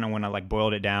t-shirt, and then kind of when I like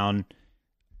boiled it down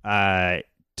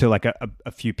to like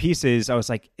a few pieces, I was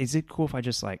like, is it cool if I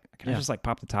just like, can I just like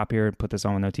pop the top here and put this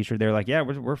on with no t-shirt? They're like, yeah,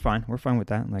 we're fine. We're fine with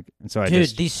that. Like, and so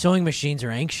these sewing machines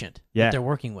are ancient. Yeah. That they're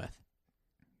working with.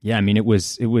 Yeah. I mean, it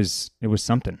was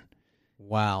something.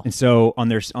 Wow. And so on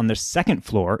their second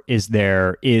floor is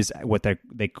what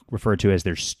they refer to as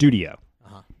their studio.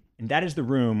 And that is the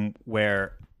room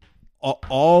where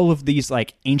all of these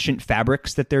like ancient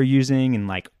fabrics that they're using, and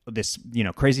like this, you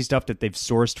know, crazy stuff that they've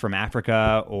sourced from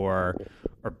Africa or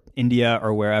India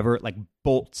or wherever, like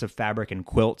bolts of fabric and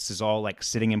quilts, is all like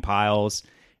sitting in piles.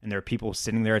 And there are people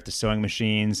sitting there at the sewing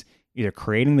machines, either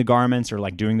creating the garments or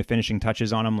like doing the finishing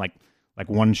touches on them. Like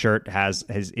one shirt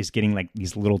is getting like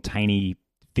these little tiny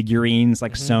figurines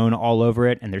like sewn all over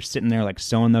it, and they're sitting there like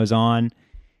sewing those on.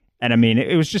 And I mean,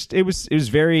 it was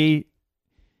very,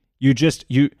 you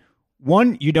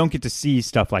don't get to see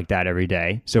stuff like that every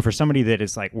day. So for somebody that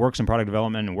is like works in product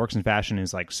development and works in fashion,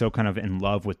 is like so kind of in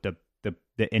love with the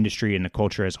industry and the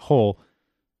culture as a whole,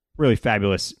 really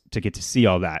fabulous to get to see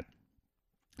all that.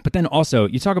 But then also,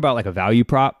 you talk about like a value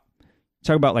prop,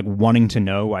 talk about like wanting to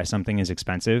know why something is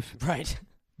expensive. Right.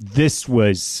 This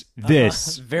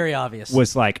very obvious.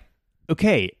 Was like,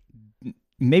 okay,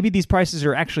 maybe these prices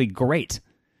are actually great.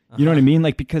 You know what I mean?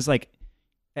 Like, because like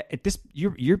at this,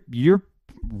 you're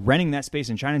renting that space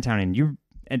in Chinatown,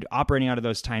 and operating out of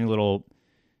those tiny little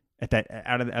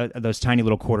those tiny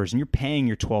little quarters, and you're paying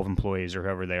your 12 employees or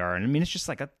whoever they are. And I mean, it's just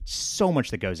like so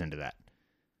much that goes into that.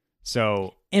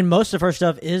 So, and most of her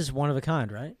stuff is one of a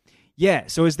kind, right? Yeah.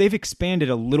 So as they've expanded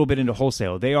a little bit into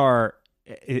wholesale, they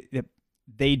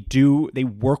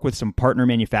work with some partner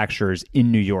manufacturers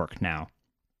in New York now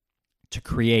to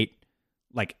create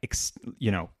like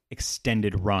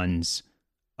extended runs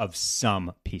of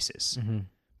some pieces.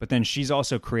 But then she's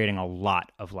also creating a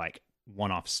lot of like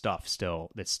one-off stuff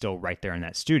that's still right there in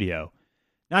that studio.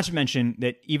 Not to mention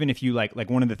that even if you like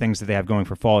one of the things that they have going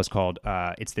for fall is called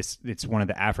it's one of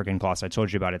the African cloths I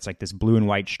told you about. It's like this blue and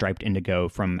white striped indigo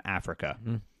from Africa.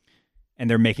 And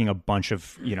they're making a bunch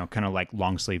of, you know, kind of like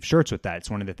long sleeve shirts with that. It's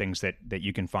one of the things that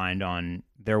you can find on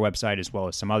their website as well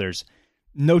as some others.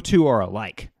 No two are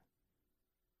alike.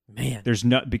 Man. There's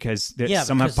no because Yeah,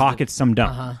 some because have pockets, some don't.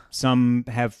 Uh-huh. Some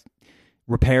have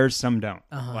repairs, some don't.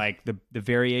 Uh-huh. Like the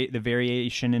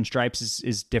variation in stripes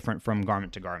is different from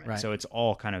garment to garment. Right. So it's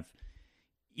all kind of,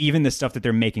 even the stuff that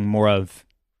they're making more of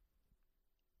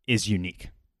is unique,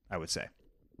 I would say.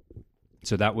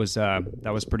 So that was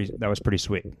pretty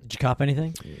sweet. Did you cop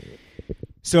anything?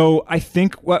 So I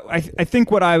think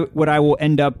what I will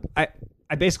end up, I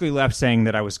basically left saying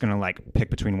that I was going to like pick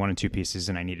between 1 and 2 pieces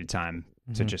and I needed time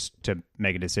to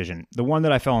make a decision. The one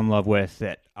that I fell in love with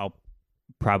that I'll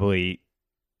probably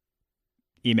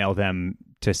email them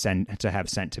to have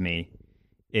sent to me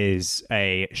is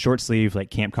a short sleeve like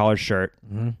camp collar shirt.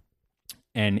 Mm-hmm.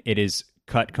 And it is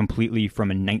cut completely from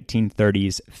a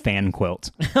 1930s fan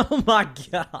quilt. Oh my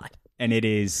God. And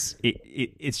it's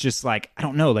just like, I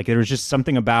don't know, like there was just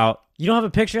something about. You don't have a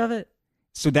picture of it?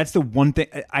 So that's the one thing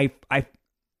I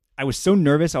was so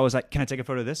nervous. I was like, can I take a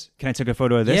photo of this? Can I take a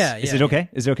photo of this? Yeah, Is it okay?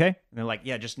 Is it okay? And they're like,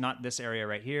 yeah, just not this area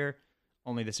right here,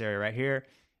 only this area right here.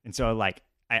 And so like,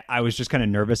 I was just kind of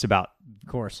nervous about, of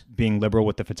course, being liberal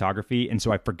with the photography. And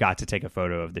so I forgot to take a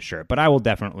photo of the shirt, but I will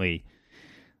definitely,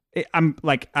 I'm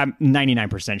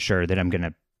 99% sure that I'm going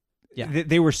to, yeah.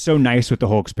 They were so nice with the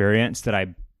whole experience that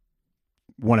I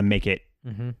want to make it,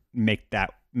 make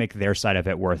their side of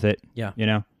it worth it. Yeah. You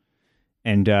know?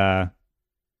 And, yeah.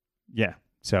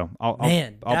 So I'll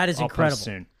that is incredible. post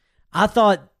soon. I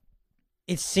thought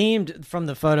it seemed from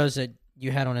the photos that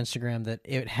you had on Instagram that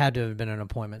it had to have been an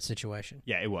appointment situation.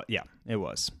 Yeah, it was. Yeah, it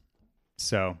was.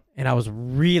 So, and I was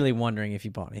really wondering if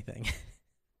you bought anything,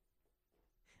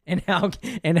 and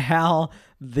how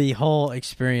the whole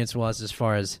experience was as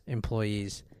far as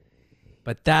employees.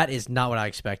 But that is not what I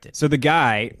expected. So the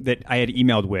guy that I had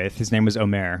emailed with, his name was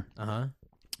Omer.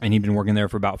 And he'd been working there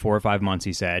for about 4 or 5 months.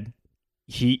 He said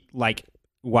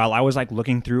while I was like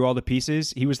looking through all the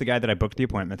pieces, he was the guy that I booked the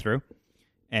appointment through.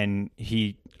 And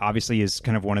he obviously is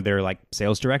kind of one of their like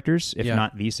sales directors, if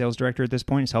not the sales director at this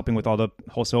point. He's helping with all the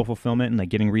wholesale fulfillment and like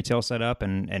getting retail set up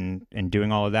and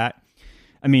doing all of that.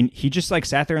 I mean, he just like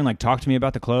sat there and like talked to me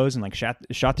about the clothes and like shot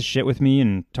the shit with me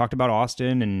and talked about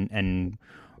Austin and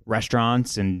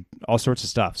restaurants and all sorts of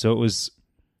stuff. So it was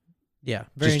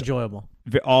very enjoyable.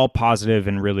 All positive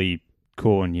and really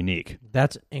cool and unique.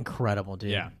 That's incredible, dude.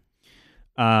 Yeah.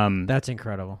 That's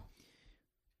incredible.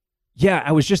 Yeah,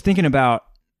 I was just thinking about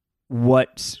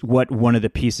what one of the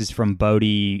pieces from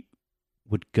Bodie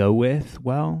would go with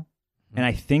well. And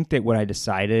I think that what I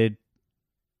decided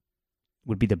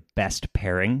would be the best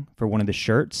pairing for one of the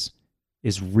shirts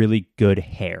is really good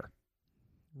hair.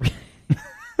 You're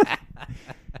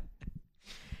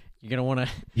going to want to...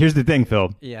 Here's the thing,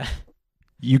 Phil. Yeah.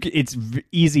 It's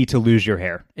easy to lose your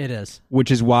hair. It is.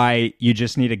 Which is why you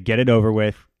just need to get it over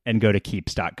with and go to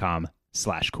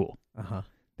keeps.com/cool.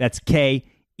 That's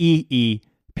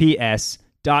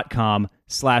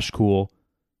KEEPS.com/cool.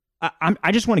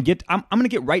 I just want to get, I'm going to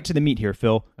get right to the meat here,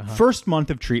 Phil. First month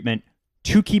of treatment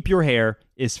to keep your hair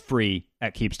is free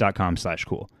at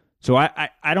keeps.com/cool. So I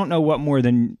don't know what more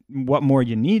you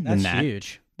need than that. That's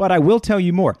huge. But I will tell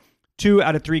you more. 2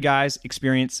 out of 3 guys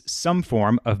experience some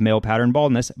form of male pattern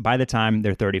baldness by the time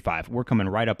they're 35. We're coming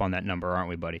right up on that number, aren't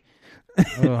we, buddy?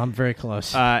 Oh, I'm very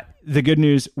close. The good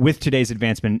news with today's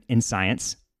advancement in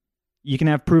science, you can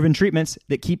have proven treatments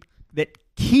that keep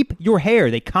your hair.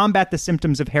 They combat the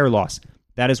symptoms of hair loss.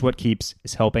 That is what Keeps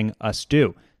is helping us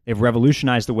do. They've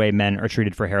revolutionized the way men are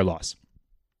treated for hair loss.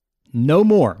 No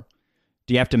more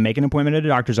do you have to make an appointment at a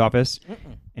doctor's office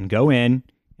and go in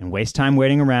and waste time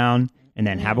waiting around and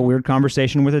then have a weird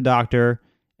conversation with a doctor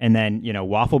and then,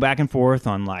 waffle back and forth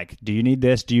on like, do you need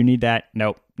this? Do you need that?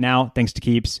 Nope. Now, thanks to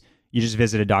Keeps, you just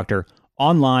visit a doctor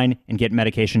online and get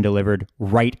medication delivered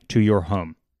right to your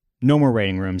home. No more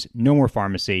waiting rooms, no more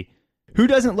pharmacy. Who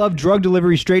doesn't love drug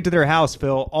delivery straight to their house,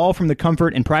 Phil? All from the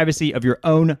comfort and privacy of your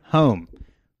own home.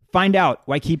 Find out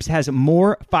why Keeps has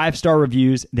more 5-star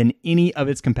reviews than any of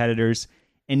its competitors,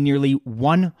 and nearly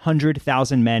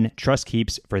 100,000 men trust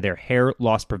Keeps for their hair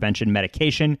loss prevention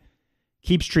medication.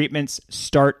 Keeps treatments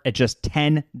start at just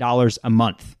 $10 a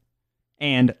month.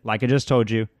 And like I just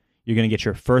told you, you're going to get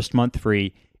your first month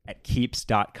free at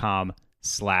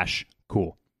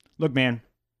keeps.com/cool. Look, man,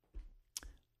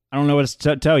 I don't know what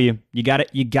to tell you. You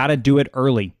got to do it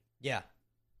early. Yeah.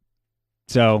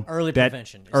 So early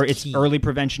prevention is key. Early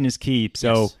prevention is key.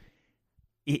 So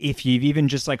if you've even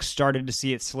just like started to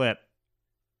see it slip,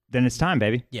 then it's time,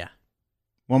 baby. Yeah.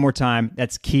 One more time.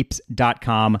 That's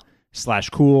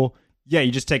keeps.com/cool. Yeah,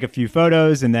 you just take a few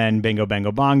photos and then bingo,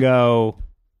 bango, bongo.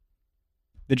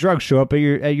 The drugs show up at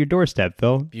your doorstep,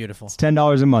 Phil. Beautiful. It's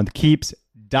 $10 a month.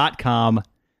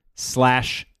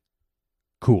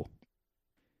 Keeps.com/cool.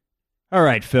 All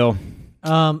right, Phil.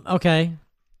 Okay.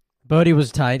 Bodie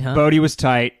was tight, huh? Bodie was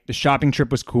tight. The shopping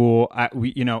trip was cool. I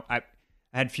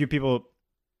had a few people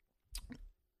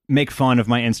make fun of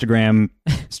my Instagram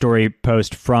story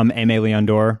post from Aimé Leon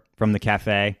d'Or from the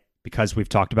cafe because we've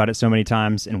talked about it so many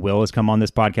times, and Will has come on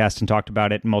this podcast and talked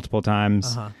about it multiple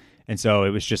times. And so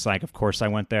it was just like, of course I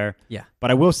went there. Yeah.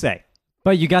 But I will say.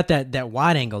 But you got that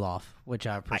wide angle off, which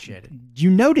I appreciated. You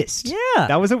noticed. Yeah.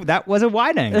 That was a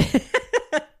wide angle.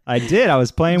 I did. I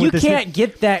was playing with this. You can't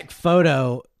get that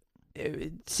photo.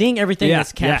 Seeing everything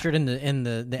that's captured in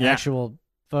the actual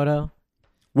photo.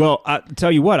 Well, I'll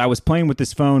tell you what, I was playing with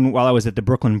this phone while I was at the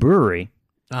Brooklyn Brewery.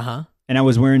 And I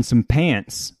was wearing some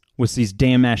pants with these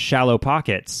damn ass shallow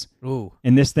pockets. Ooh.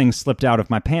 And this thing slipped out of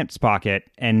my pants pocket,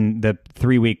 and the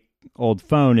 3-week-old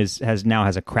phone has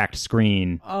a cracked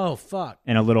screen. Oh fuck.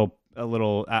 And a little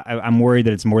I'm worried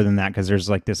that it's more than that because there's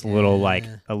like this little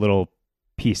a little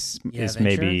piece is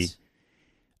maybe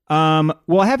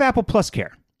well, I have Apple Plus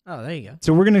Care. Oh, there you go.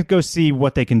 So we're going to go see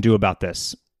what they can do about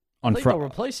this on they'll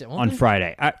replace it, won't on they?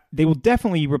 Friday. They will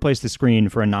definitely replace the screen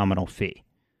for a nominal fee.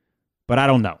 But I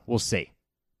don't know. We'll see.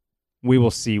 We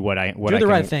will see what I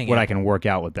can work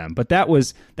out with them. But that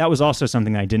was also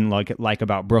something I didn't like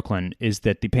about Brooklyn is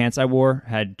that the pants I wore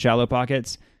had shallow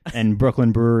pockets, and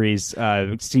Brooklyn Brewery's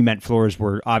cement floors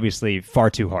were obviously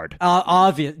far too hard.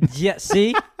 Obvious. Yeah,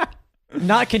 see?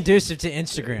 Not conducive to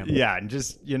Instagram. Yeah, and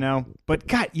just, but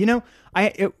God, I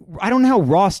don't know how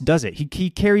Ross does it. He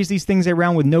carries these things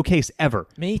around with no case ever.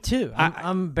 Me too.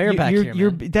 I'm bareback here,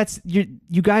 man.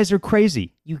 You guys are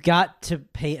crazy. You got to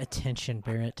pay attention,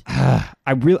 Barrett. I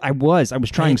was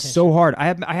trying so hard.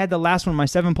 I had the last one, my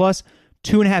 7 Plus,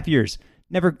 2.5 years.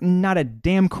 Not a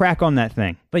damn crack on that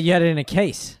thing. But you had it in a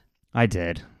case. I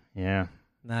did. Yeah.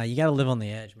 Nah, you got to live on the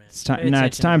edge, man.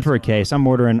 It's time for a case. I'm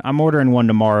ordering one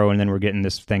tomorrow, and then we're getting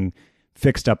this thing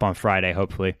fixed up on Friday,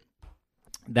 hopefully.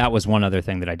 That was one other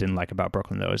thing that I didn't like about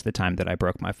Brooklyn, though, is the time that I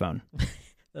broke my phone.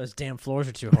 Those damn floors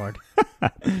are too hard.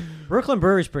 Brooklyn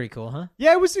Brewery's pretty cool, huh?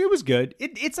 Yeah, it was good.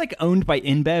 It's like owned by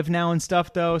InBev now and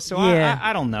stuff, though. So yeah.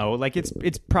 I don't know. Like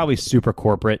it's probably super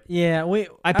corporate. Yeah,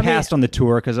 I passed on the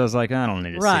tour because I was like, I don't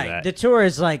need to see that. Right, the tour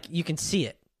is like you can see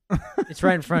it. It's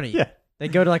right in front of you. Yeah. They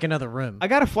go to like another room. I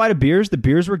got a flight of beers. The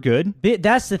beers were good.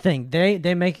 That's the thing. They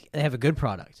have a good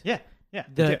product. Yeah.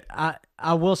 Yeah.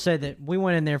 I will say that we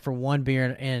went in there for one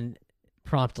beer and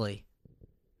promptly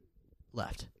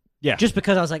left. Yeah. Just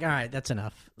because I was like, all right, that's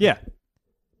enough. Yeah.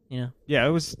 Yeah, it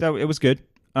was good.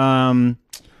 Got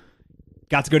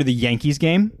to go to the Yankees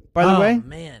game, by the way. Oh,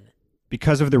 man.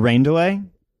 Because of the rain delay,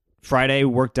 Friday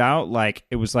worked out. Like,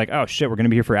 it was like, oh, shit, we're going to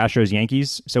be here for Astros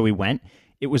Yankees. So we went.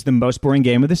 It was the most boring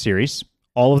game of the series.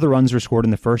 All of the runs were scored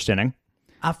in the first inning.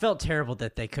 I felt terrible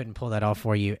that they couldn't pull that off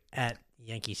for you at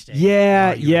Yankee Stadium.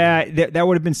 Yeah. That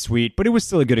would have been sweet, but it was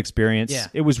still a good experience. Yeah.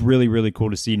 It was really, really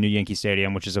cool to see New Yankee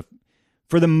Stadium, which is,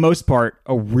 for the most part,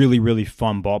 a really, really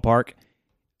fun ballpark.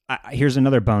 Here's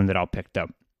another bone that I'll pick, though.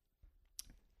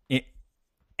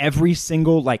 Every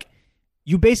single,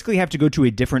 you basically have to go to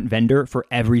a different vendor for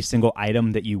every single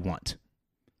item that you want.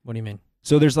 What do you mean?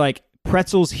 So there's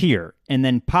pretzels here, and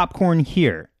then popcorn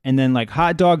here, and then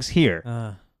hot dogs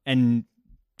here, and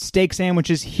steak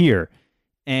sandwiches here,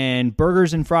 and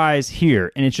burgers and fries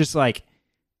here. And it's just at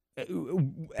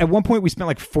one point we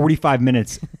spent 45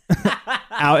 minutes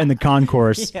out in the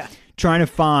concourse trying to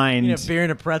find a beer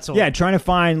and a pretzel. Yeah, trying to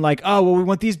find we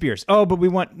want these beers. Oh, but we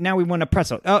want a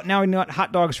pretzel. Oh, now we want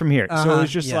hot dogs from here. So it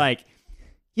was just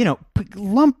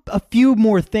lump a few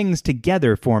more things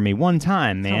together for me one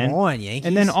time, man. Come on, Yankees.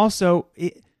 And then also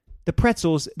the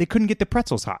pretzels, they couldn't get the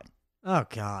pretzels hot. Oh,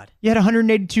 God. You had a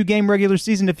 182-game regular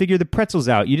season to figure the pretzels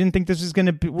out. You didn't think this was going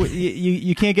to be...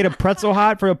 You can't get a pretzel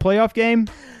hot for a playoff game?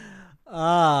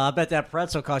 I bet that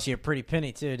pretzel cost you a pretty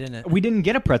penny, too, didn't it? We didn't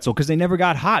get a pretzel because they never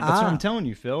got hot. That's what I'm telling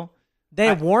you, Phil.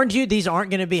 They warned you these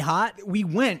aren't going to be hot? We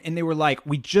went, and they were like,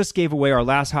 we just gave away our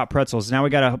last hot pretzels. Now we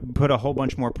got to put a whole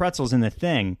bunch more pretzels in the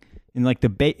thing. In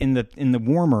in the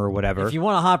warmer or whatever. If you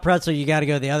want a hot pretzel, you got to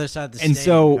go to the other side of the stadium. And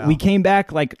so we came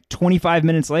back 25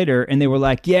 minutes later, and they were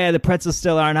like, "Yeah, the pretzels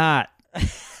still aren't hot."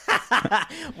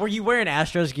 Were you wearing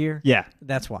Astros gear? Yeah,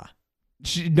 that's why.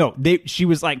 She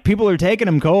was like, "People are taking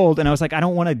them cold," and I was like, "I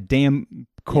don't want a damn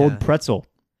cold pretzel."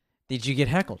 Did you get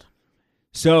heckled?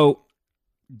 So,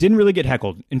 didn't really get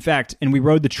heckled. In fact, and we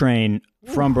rode the train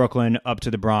from Brooklyn up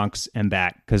to the Bronx and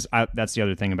back because that's the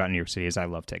other thing about New York City is I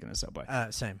love taking the subway.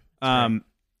 Same.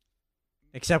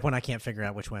 Except when I can't figure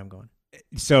out which way I'm going.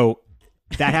 So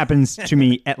that happens to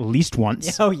me at least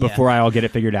once before I'll get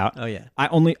it figured out. Oh yeah. I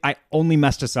only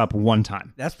messed us up one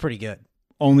time. That's pretty good.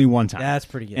 Only one time. That's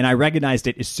pretty good. And I recognized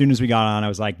it as soon as we got on. I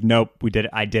was like, nope, we did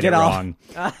it. I did Get it off. wrong.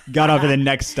 Got off at the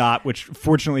next stop, which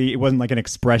fortunately it wasn't like an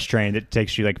express train that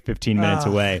takes you like 15 minutes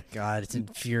away. God, it's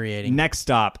infuriating. Next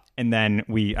stop, and then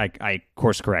I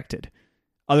course corrected.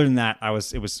 Other than that, I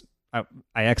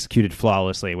executed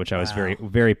flawlessly, which I was very,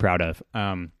 very proud of.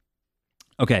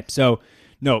 Okay, so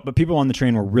no, but people on the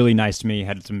train were really nice to me.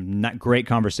 Had some great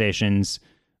conversations.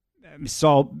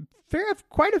 Saw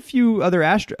quite a few other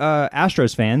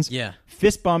Astros fans. Yeah.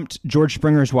 Fist bumped George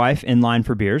Springer's wife in line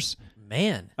for beers.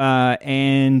 Man. So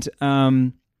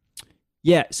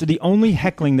the only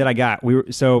heckling that I got,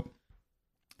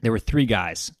 there were 3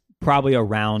 guys, probably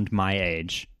around my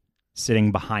age,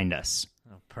 sitting behind us.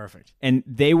 Oh, perfect. And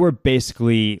they were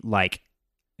basically like,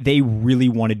 they really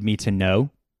wanted me to know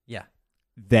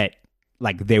that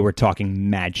like they were talking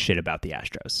mad shit about the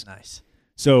Astros. Nice.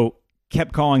 So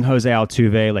kept calling Jose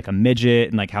Altuve like a midget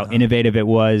and like how innovative it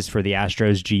was for the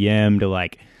Astros GM to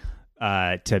like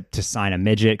to sign a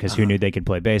midget because who knew they could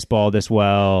play baseball this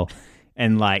well,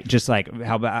 and like just like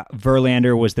how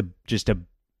Verlander was just a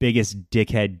biggest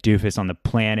dickhead doofus on the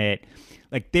planet.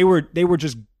 Like they were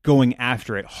just going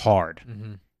after it hard,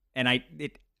 and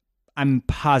I'm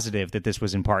positive that this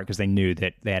was in part because they knew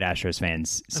that they had Astros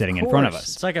fans sitting in front of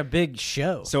us. It's like a big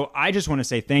show. So I just want to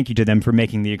say thank you to them for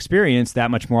making the experience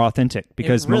that much more authentic,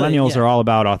 because really, millennials are all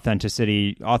about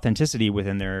authenticity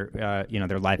within their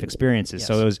their life experiences. Yes.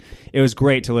 So it was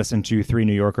great to listen to 3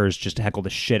 New Yorkers just heckle the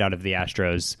shit out of the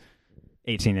Astros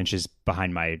 18 inches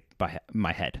behind my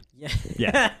head.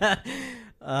 Yeah.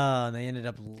 And they ended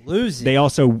up losing. They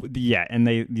also and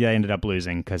they ended up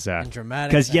losing because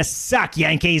you suck,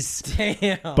 Yankees.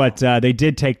 Damn. But they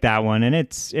did take that one, and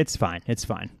it's fine. It's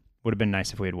fine. Would have been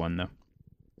nice if we had won though.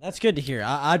 That's good to hear.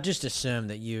 I just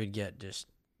assumed that you would get just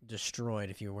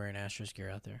destroyed if you were wearing Astros gear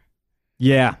out there.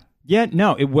 Yeah.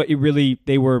 No.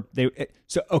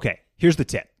 So okay. Here's the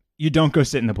tip: you don't go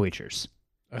sit in the bleachers.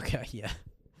 Okay.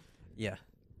 Yeah.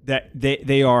 That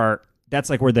they are. That's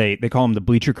like where they call them the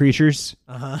bleacher creatures.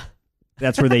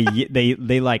 That's where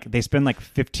they spend like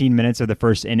 15 minutes of the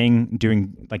first inning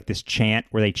doing like this chant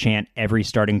where they chant every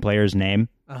starting player's name.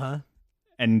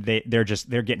 And they're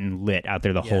getting lit out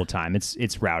there the whole time.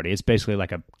 It's rowdy. It's basically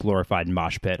like a glorified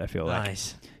mosh pit, I feel like.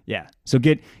 Nice. Yeah. So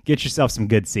get yourself some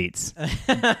good seats.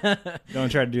 Don't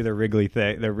try to do the Wrigley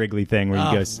thing where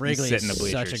you go Wrigley sit in the is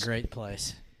bleachers. such a great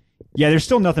place. Yeah, there's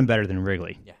still nothing better than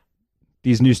Wrigley. Yeah.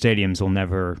 These new stadiums will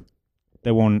never. They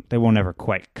won't ever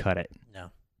quite cut it.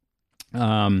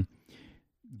 No.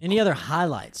 Any other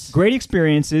highlights? Great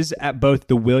experiences at both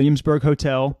the Williamsburg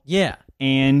Hotel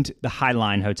and the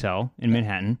Highline Hotel in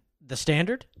Manhattan. The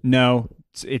Standard? No,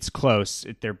 it's close.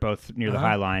 They're both near the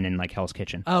Highline and like Hell's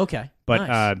Kitchen. Oh, okay. But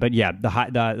nice. But yeah, the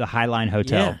Highline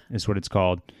Hotel is what it's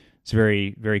called. It's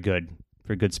very, very good.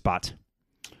 Very good spot.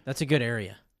 That's a good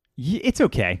area. It's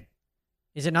okay.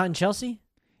 Is it not in Chelsea?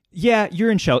 Yeah,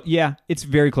 you're in Chelsea. Yeah, it's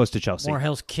very close to Chelsea. More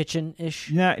Hell's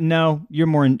Kitchen-ish? No, you're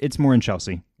more in. It's more in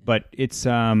Chelsea, but it's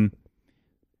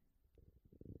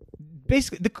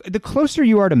basically the closer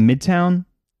you are to Midtown,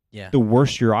 the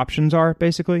worse your options are.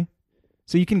 Basically,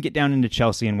 so you can get down into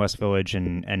Chelsea and West Village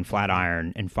and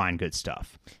Flatiron and find good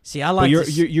stuff. See, I like. But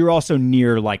you're also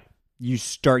near, like, you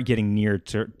start getting near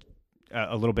to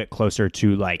a little bit closer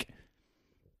to like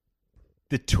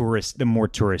the more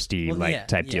touristy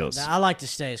type deals. I like to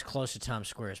stay as close to Times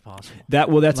Square as possible.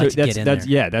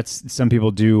 That's some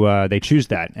people do. They choose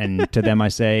that, and to them I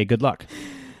say good luck.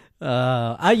 You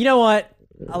know what?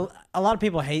 A lot of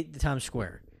people hate the Times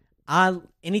Square.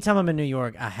 Anytime I'm in New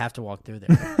York, I have to walk through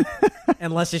there,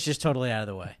 unless it's just totally out of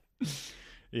the way.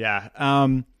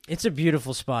 Yeah, it's a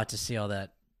beautiful spot to see all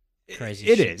that crazy.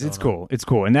 It shit is. It's going on. cool. It's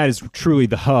cool, and that is truly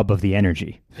the hub of the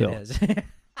energy. It is.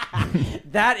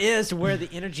 That is where the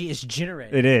energy is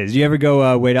generated. It is. You ever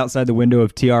go wait outside the window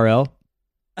of TRL?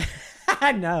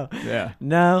 No. Yeah.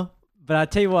 No. But I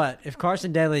tell you what, if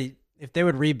Carson Daly, if they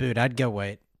would reboot, I'd go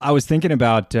wait. I was thinking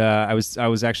about. I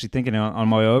was actually thinking on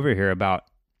my way over here about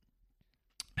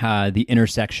the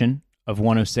intersection of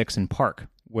 106 and Park,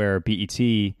 where BET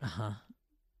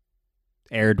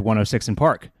aired 106 and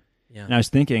Park. Yeah. And I was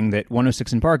thinking that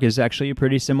 106 and Park is actually a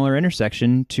pretty similar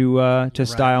intersection to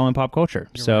style and pop culture.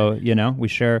 You're so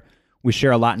right. we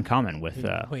share a lot in common with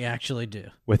we actually do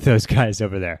with those guys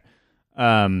over there.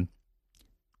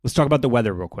 Let's talk about the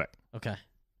weather real quick. Okay.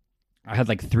 I had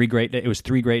like 3 great days. It was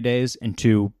 3 great days and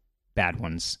 2 bad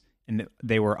ones, and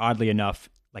they were oddly enough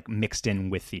like mixed in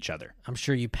with each other. I'm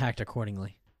sure you packed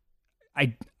accordingly.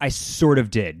 I sort of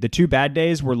did. The 2 bad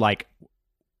days were like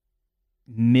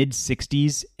mid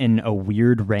 60s and a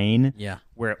weird rain. Yeah.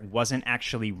 Where it wasn't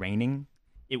actually raining.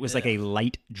 It was like a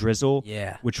light drizzle,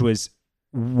 Yeah. which was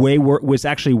was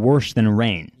actually worse than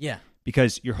rain Yeah.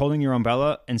 because you're holding your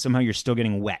umbrella and somehow you're still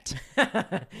getting wet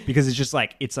because it's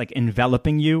like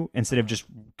enveloping you instead of just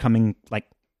coming like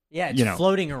Yeah, it's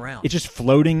floating around. it's just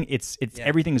floating. It's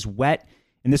everything is wet,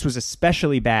 and this was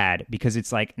especially bad because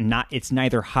it's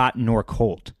neither hot nor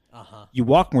cold. You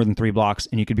walk more than 3 blocks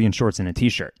and you could be in shorts and a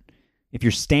t-shirt. If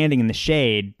you're standing in the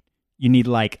shade, you need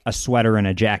like a sweater and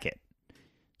a jacket.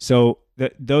 So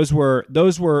those were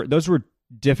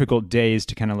difficult days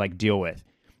to kind of like deal with.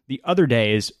 The other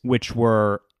days, which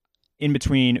were in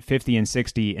between 50 and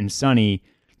 60 and sunny,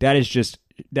 that is just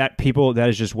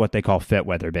what they call fit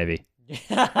weather, baby.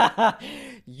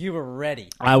 You were ready.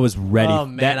 I was ready. Oh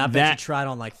man, I bet you tried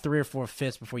on like 3 or 4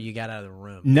 fits before you got out of the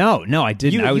room. No, I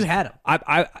didn't. You had them.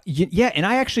 And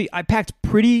I packed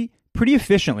pretty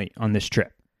efficiently on this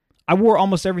trip. I wore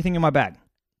almost everything in my bag.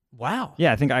 Wow.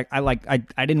 Yeah, I think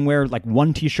I didn't wear like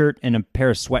one t-shirt and a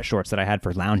pair of sweat shorts that I had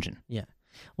for lounging. Yeah.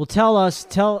 Well,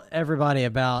 tell everybody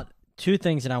about 2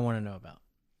 things that I want to know about.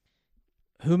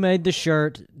 Who made the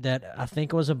shirt that I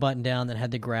think was a button down that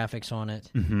had the graphics on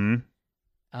it? Mm-hmm.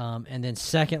 And then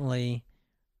secondly,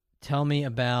 tell me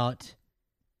about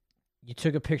you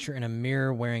took a picture in a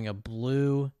mirror wearing a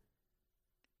blue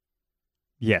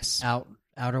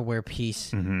outerwear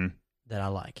piece that I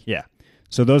like. Yeah.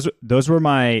 So those were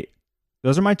my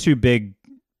 2 big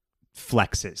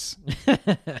flexes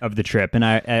of the trip, and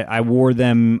I wore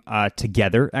them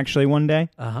together actually one day.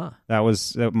 That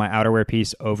was my outerwear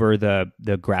piece over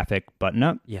the graphic button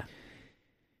up. Yeah.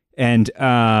 And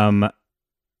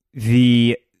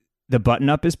the button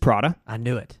up is Prada. I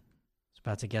knew it. I was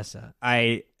about to guess that.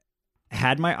 I've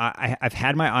had my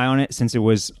eye on it since it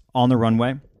was on the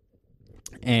runway,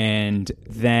 and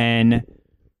then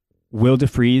Will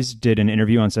DeFries did an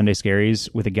interview on Sunday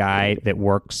Scaries with a guy that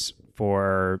works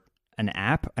for an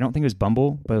app. I don't think it was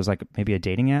Bumble, but it was like maybe a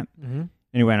dating app. Mm-hmm.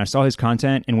 Anyway, and I saw his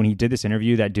content, and when he did this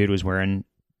interview, that dude was wearing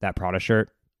that Prada shirt,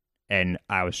 and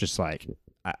I was just like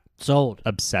sold,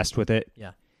 obsessed with it.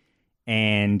 Yeah.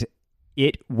 And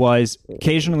it was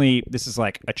occasionally, this is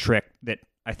like a trick that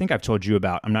I think I've told you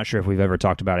about. I'm not sure if we've ever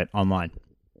talked about it online.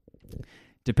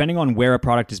 Depending on where a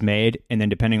product is made, and then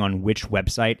depending on which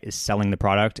website is selling the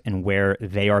product and where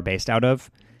they are based out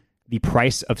of, the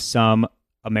price of some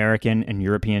American and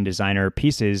European designer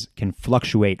pieces can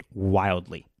fluctuate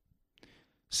wildly.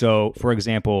 So, for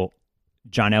example,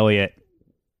 John Elliott,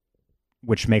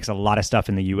 which makes a lot of stuff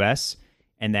in the U.S.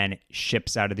 and then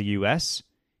ships out of the U.S.,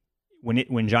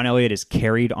 when John Elliott is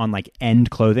carried on like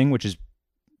end clothing, which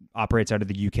operates out of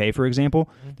the U.K., for example,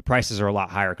 the prices are a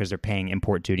lot higher because they're paying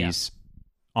import duties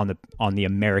on the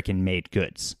American-made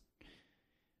goods.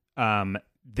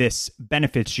 This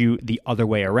benefits you the other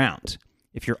way around.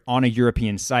 If you're on a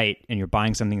European site and you're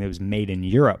buying something that was made in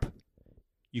Europe,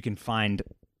 you can find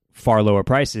far lower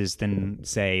prices than,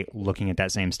 say, looking at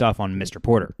that same stuff on Mr.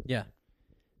 Porter. Yeah.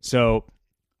 So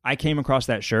I came across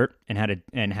that shirt and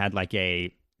had like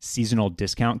a seasonal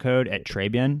discount code at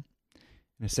Trabian, and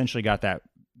essentially got that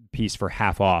piece for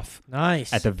half off.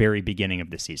 Nice. At the very beginning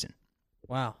of the season.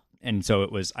 Wow. And so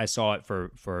I saw it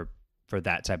for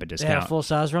that type of discount. They had a full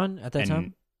size run at that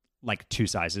time? Like 2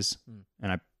 sizes.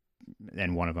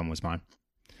 And one of them was mine.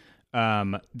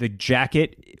 The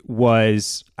jacket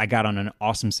I got on an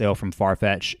awesome sale from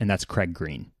Farfetch, and that's Craig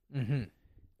Green. Mm-hmm.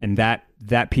 And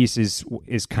that piece is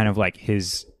kind of like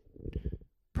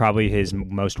probably his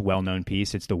most well-known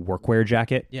piece. It's the workwear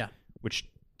jacket. Yeah. Which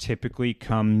typically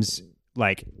comes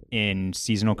like in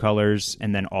seasonal colors,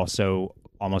 and then also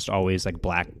almost always like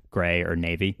black, gray, or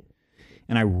navy.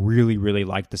 And I really, really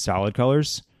like the solid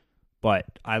colors, but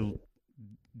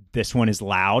this one is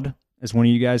loud, as one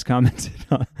of you guys commented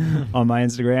on my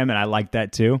Instagram, and I like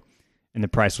that too. And the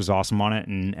price was awesome on it,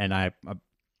 and I've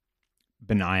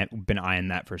been eyeing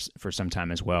that for some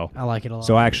time as well. I like it a lot.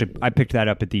 So I picked that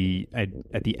up at the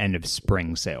end of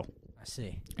spring sale. I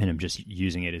see. And I'm just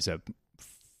using it as a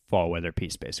fall weather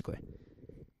piece, basically.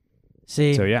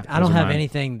 See, so yeah, I don't have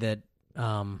anything that, but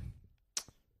I'm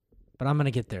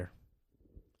gonna get there.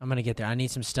 I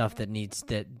need some stuff that needs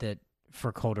that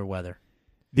for colder weather.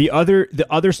 The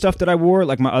other stuff that I wore,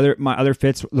 like my other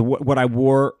fits, what I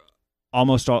wore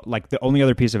almost all, like the only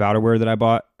other piece of outerwear that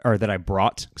I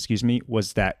brought,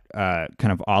 was that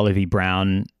kind of olivey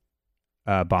brown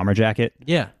bomber jacket.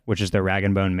 Yeah, which is the Rag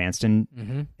 & Bone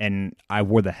Manston, and I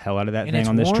wore the hell out of that thing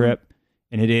on this warm? trip.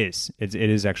 And it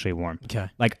is actually warm. Okay,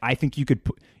 like I think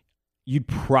you'd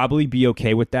probably be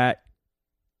okay with that.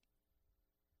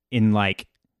 In like,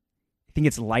 I think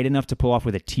it's light enough to pull off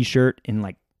with a t-shirt in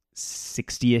like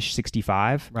 60-ish,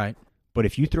 65. Right. But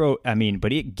if you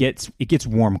but it gets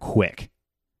warm quick.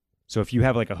 So if you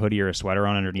have like a hoodie or a sweater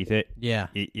on underneath it, Yeah.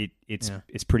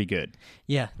 it's pretty good.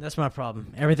 Yeah, that's my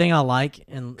problem. Everything I like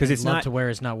and 'Cause it's love not- to wear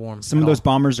is not warm. Some of those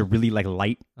bombers are really like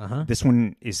light. Uh-huh. This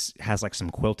one has like some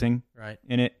quilting Right.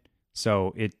 in it.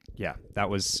 So that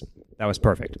was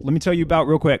perfect. Let me tell you about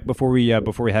real quick before we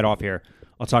head off here.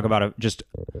 I'll talk about just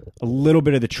a little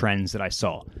bit of the trends that I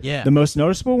saw. Yeah. The most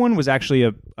noticeable one was actually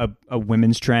a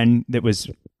women's trend that was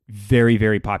very,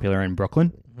 very popular in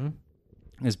Brooklyn.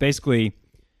 Mm-hmm. It's basically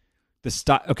the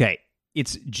style. Okay,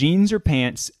 it's jeans or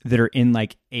pants that are in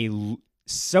like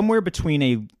somewhere between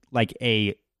a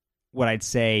what I'd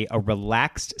say a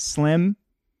relaxed slim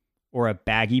or a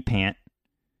baggy pant,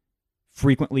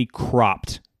 frequently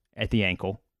cropped at the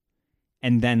ankle,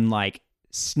 and then like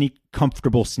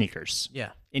comfortable sneakers.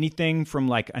 Yeah. Anything from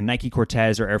like a Nike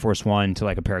Cortez or Air Force One to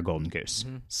like a pair of Golden Goose.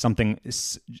 Mm-hmm.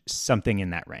 Something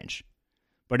in that range.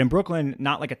 But in Brooklyn,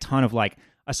 not like a ton of like,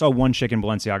 I saw one chick in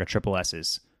Balenciaga Triple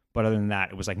S's, but other than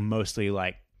that, it was like mostly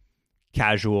like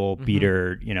casual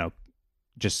beater,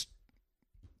 just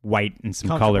white and some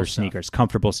color sneakers,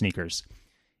 comfortable sneakers.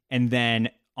 And then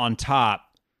on top,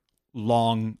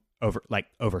 long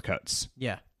overcoats.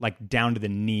 Yeah. Like down to the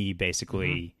knee,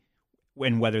 basically.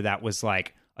 And whether that was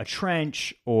like a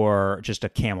trench or just a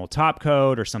camel top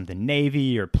coat or something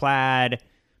navy or plaid.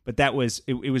 But that was,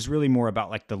 it was really more about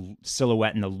like the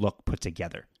silhouette and the look put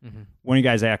together. Mm-hmm. One of you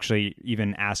guys actually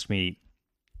even asked me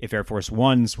if Air Force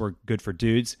Ones were good for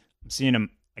dudes. I'm seeing them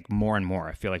like more and more.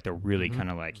 I feel like they're really kind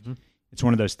of like, it's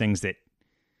one of those things that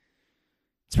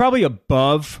it's probably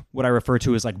above what I refer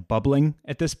to as like bubbling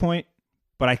at this point.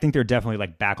 But I think they're definitely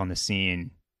like back on the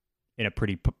scene in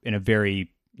a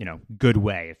very, good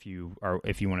way if you want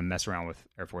to mess around with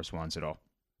Air Force Ones at all.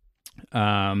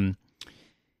 And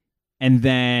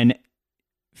then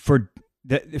for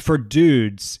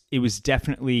dudes, it was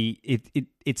definitely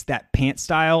it's that pant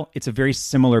style. It's a very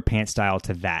similar pant style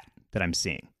to that I'm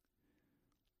seeing.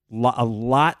 A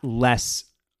lot less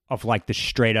of like the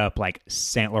straight up like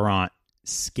Saint Laurent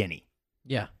skinny.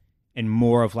 Yeah. And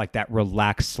more of like that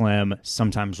relaxed slim,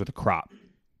 sometimes with a crop.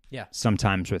 Yeah.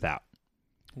 Sometimes without.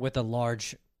 With a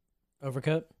large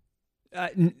overcoat?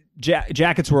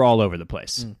 Jackets were all over the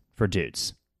place for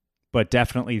dudes. But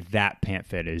definitely that pant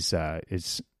fit is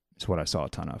what I saw a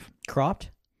ton of.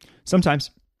 Cropped?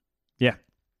 Sometimes. Yeah.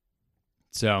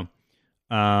 So,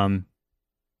 yeah.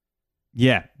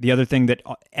 The other thing that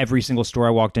every single store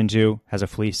I walked into has a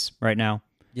fleece right now.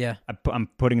 Yeah. I'm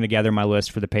putting together my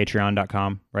list for the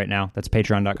patreon.com right now. That's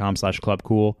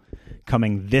patreon.com/clubcool.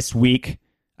 Coming this week,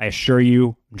 I assure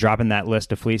you, I'm dropping that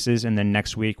list of fleeces. And then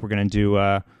next week, we're going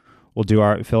to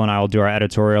Phil and I will do our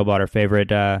editorial about our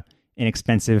favorite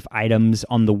inexpensive items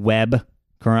on the web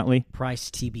currently. Price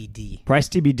TBD. Price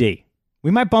TBD.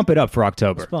 We might bump it up for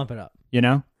October. Let's bump it up. I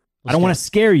don't want to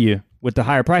scare you with the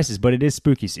higher prices, but it is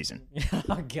spooky season.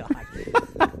 Oh, God.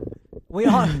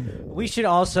 We should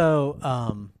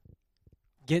also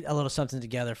get a little something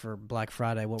together for Black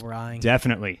Friday, what we're eyeing.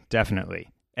 Definitely.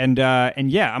 And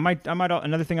yeah, I might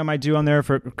another thing I might do on there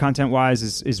for content wise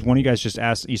is one of you guys just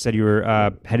asked, you said you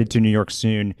were headed to New York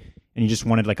soon and you just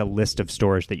wanted like a list of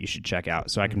stores that you should check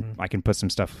out. So I can put some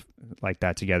stuff like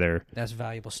that together. That's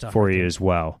valuable stuff for you as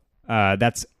well.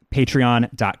 That's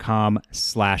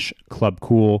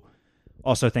patreon.com/clubcool.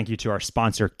 Also, thank you to our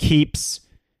sponsor, Keeps.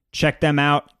 Check them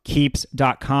out,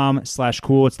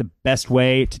 keeps.com/cool. It's the best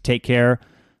way to take care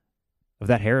of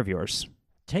that hair of yours.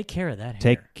 Take care of that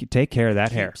hair. Take care of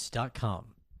that hair.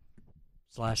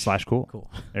 Keeps.com/cool.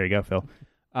 Cool. There you go, Phil.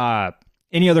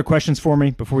 Any other questions for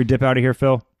me before we dip out of here,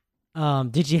 Phil?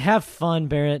 Did you have fun,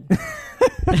 Barrett?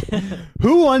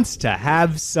 Who wants to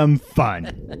have some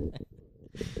fun?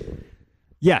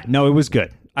 Yeah, no, it was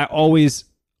good. I always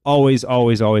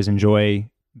enjoy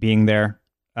being there.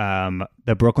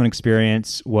 The Brooklyn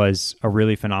experience was a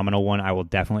really phenomenal one. I will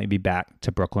definitely be back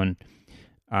to Brooklyn.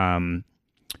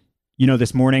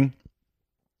 This morning,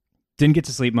 didn't get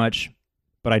to sleep much,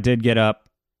 but I did get up,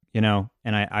 and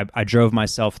I drove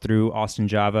myself through Austin,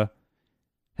 Java,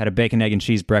 had a bacon, egg, and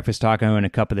cheese breakfast taco and a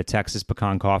cup of the Texas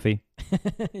pecan coffee.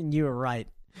 You were right.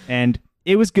 And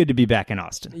it was good to be back in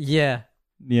Austin. Yeah.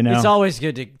 It's always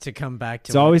good to come back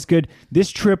to It's always good.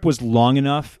 This trip was long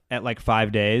enough at like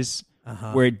 5 days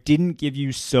where it didn't give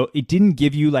you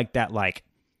like that, like,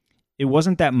 it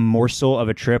wasn't that morsel of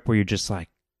a trip where you're just like,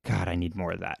 God, I need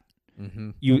more of that.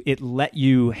 Mm-hmm. It let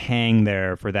you hang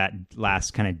there for that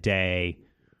last kind of day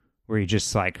where you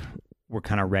just like, we're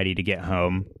kind of ready to get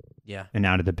home. Yeah. And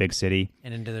out of the big city.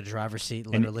 And into the driver's seat,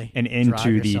 literally. And into and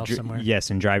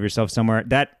drive yourself somewhere.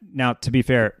 That, now, to be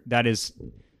fair, that is,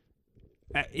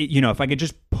 if I could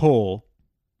just pull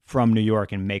from New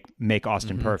York and make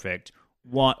Austin perfect,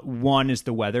 One is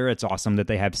the weather. It's awesome that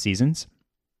they have seasons.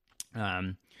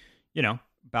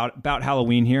 About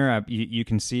Halloween here, you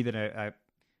can see that I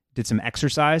did some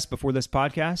exercise before this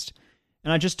podcast,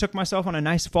 and I just took myself on a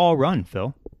nice fall run,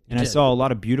 Phil. And I saw a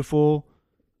lot of beautiful,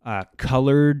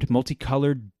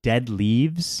 multicolored dead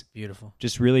leaves. Beautiful.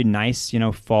 Just really nice,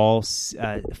 fall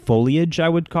foliage, I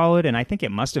would call it. And I think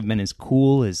it must have been as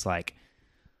cool as I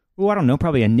don't know,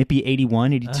 probably a nippy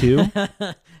 81, 82.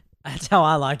 That's how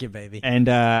I like it, baby. And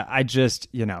I just,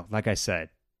 like I said,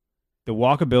 the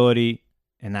walkability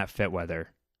and that fit weather.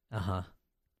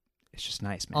 It's just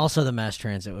nice, man. Also, the mass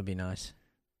transit would be nice.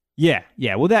 Yeah.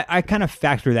 Well, that I kind of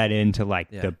factor that into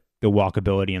the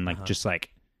walkability and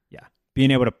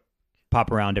being able to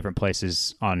pop around different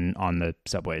places on the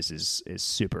subways is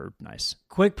super nice.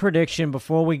 Quick prediction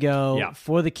before we go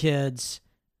for the kids.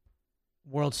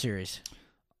 World Series.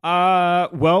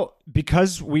 Well,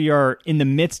 because we are in the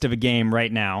midst of a game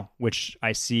right now, which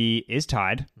I see is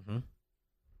tied. Mm-hmm.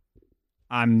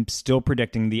 I'm still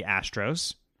predicting the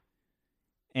Astros.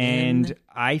 And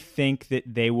I think that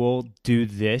they will do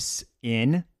this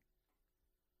in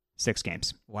 6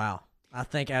 games. Wow. I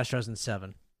think Astros in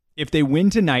 7. If they win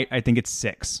tonight, I think it's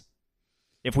 6.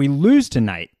 If we lose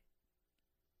tonight,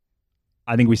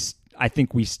 I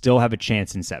think we still have a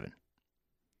chance in 7.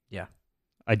 Yeah.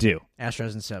 I do.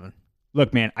 Astros in 7.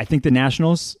 Look, man, I think the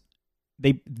Nationals,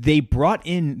 they brought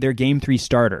in their Game 3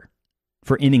 starter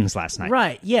for innings last night.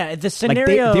 Right, yeah. The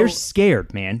scenario... they're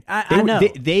scared, man. I know.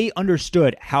 They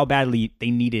understood how badly they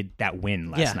needed that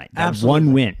win last night. That absolutely.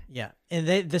 One win. Yeah,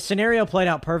 and the scenario played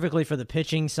out perfectly for the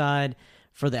pitching side,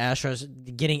 for the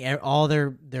Astros, getting all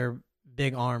their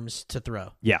big arms to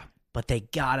throw. Yeah. But they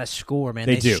got to score, man.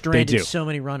 They stranded so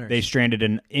many runners. They stranded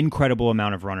an incredible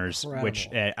amount of runners, which,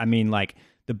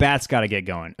 the bats got to get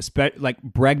going.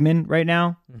 Bregman right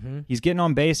now, he's getting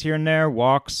on base here and there,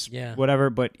 walks, whatever,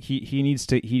 but he needs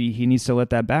to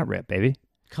let that bat rip, baby.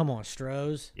 Come on,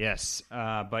 Stros. Yes,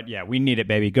 but yeah, we need it,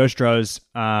 baby. Go Stros.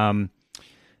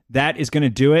 That is going to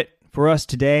do it for us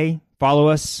today. Follow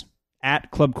us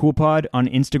at Club Cool Pod on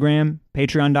Instagram,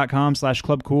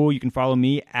 patreon.com/clubcool. You can follow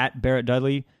me at Barrett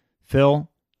Dudley. Phil,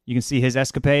 you can see his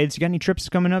escapades. You got any trips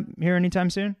coming up here anytime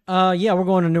soon? Yeah, we're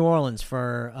going to New Orleans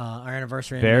for our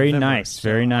anniversary. Very nice,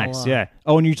 very nice. Yeah.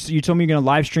 Oh, and you told me you're going to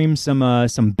live stream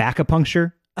some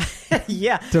back-apuncture.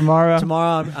 Yeah. Tomorrow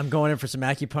I'm going in for some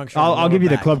acupuncture. I'll give you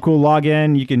the Club Cool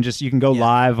login. You can go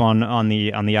live on the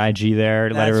IG there.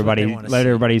 Let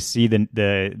everybody see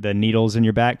the needles in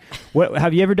your back. What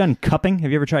have you ever done cupping?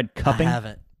 Have you ever tried cupping? I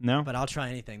haven't. No. But I'll try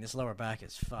anything. This lower back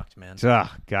is fucked, man.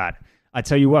 Oh God. I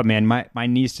tell you what, man, my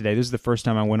knees today. This is the first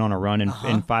time I went on a run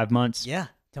in 5 months. Yeah.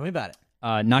 Tell me about it.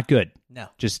 Not good. No.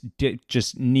 Just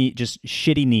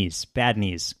shitty knees, bad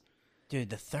knees. Dude,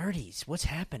 the 30s. What's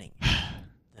happening?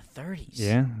 30s.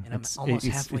 Yeah. And I'm almost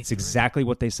halfway It's through. exactly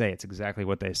what they say. It's exactly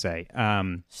what they say.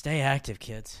 Stay active,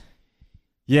 kids.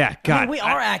 Yeah, God. I mean, we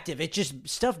are active. It just,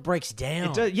 stuff breaks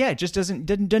down. It just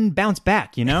doesn't bounce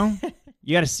back, you know?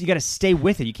 you gotta stay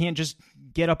with it. You can't just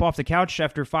get up off the couch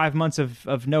after 5 months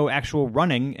of no actual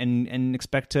running and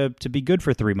expect to be good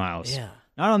for 3 miles. Yeah.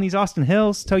 Not on these Austin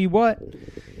hills, tell you what.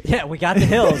 Yeah, we got the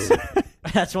hills.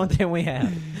 That's one thing we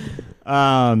have.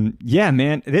 Yeah,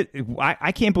 man.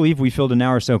 I can't believe we filled an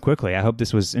hour so quickly. I hope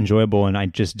this was enjoyable and I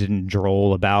just didn't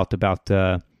droll about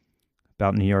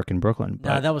New York and Brooklyn.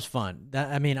 But... No, that was fun.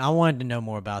 I wanted to know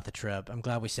more about the trip. I'm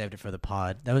glad we saved it for the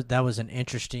pod. That was an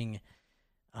interesting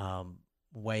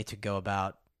way to go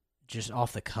about just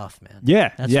off the cuff, man.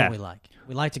 Yeah, that's what we like.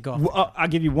 We like to go off the cuff. I'll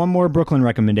give you one more Brooklyn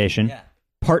recommendation. Yeah.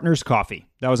 Partners Coffee.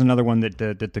 That was another one that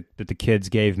the kids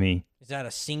gave me. Is that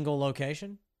a single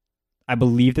location? I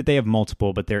believe that they have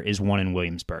multiple, but there is one in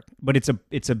Williamsburg. But it's a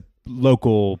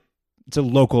local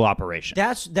operation.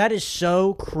 That is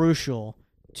so crucial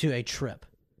to a trip.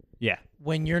 Yeah.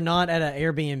 When you're not at an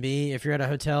Airbnb, if you're at a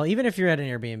hotel, even if you're at an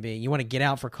Airbnb, you want to get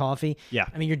out for coffee. Yeah.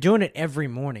 I mean, you're doing it every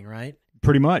morning, right?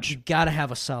 Pretty much. You got to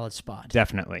have a solid spot.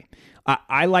 Definitely.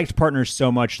 I liked Partners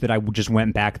so much that I just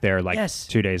went back there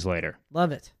 2 days later.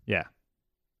 Love it. Yeah.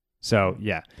 So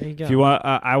yeah, there you go. If you want,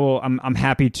 I will. I'm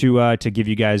happy to give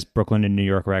you guys Brooklyn and New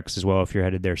York recs as well if you're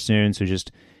headed there soon. So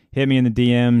just hit me in the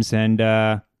DMs and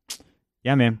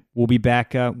yeah, man, we'll be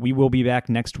back. We will be back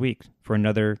next week for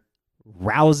another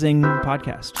rousing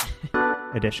podcast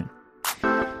edition.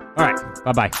 All right,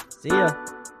 bye. See ya.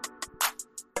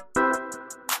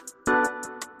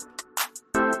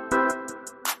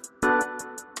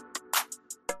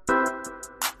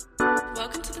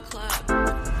 Welcome to the club.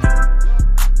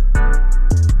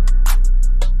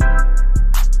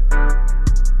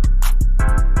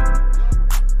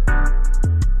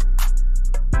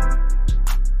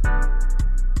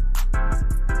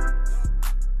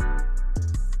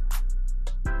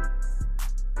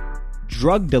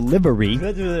 drug delivery.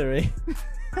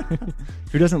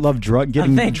 Who doesn't love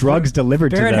getting think drugs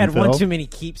delivered Barrett to them? had one Phil? too many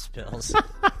Keeps pills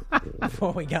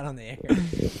before we got on the air.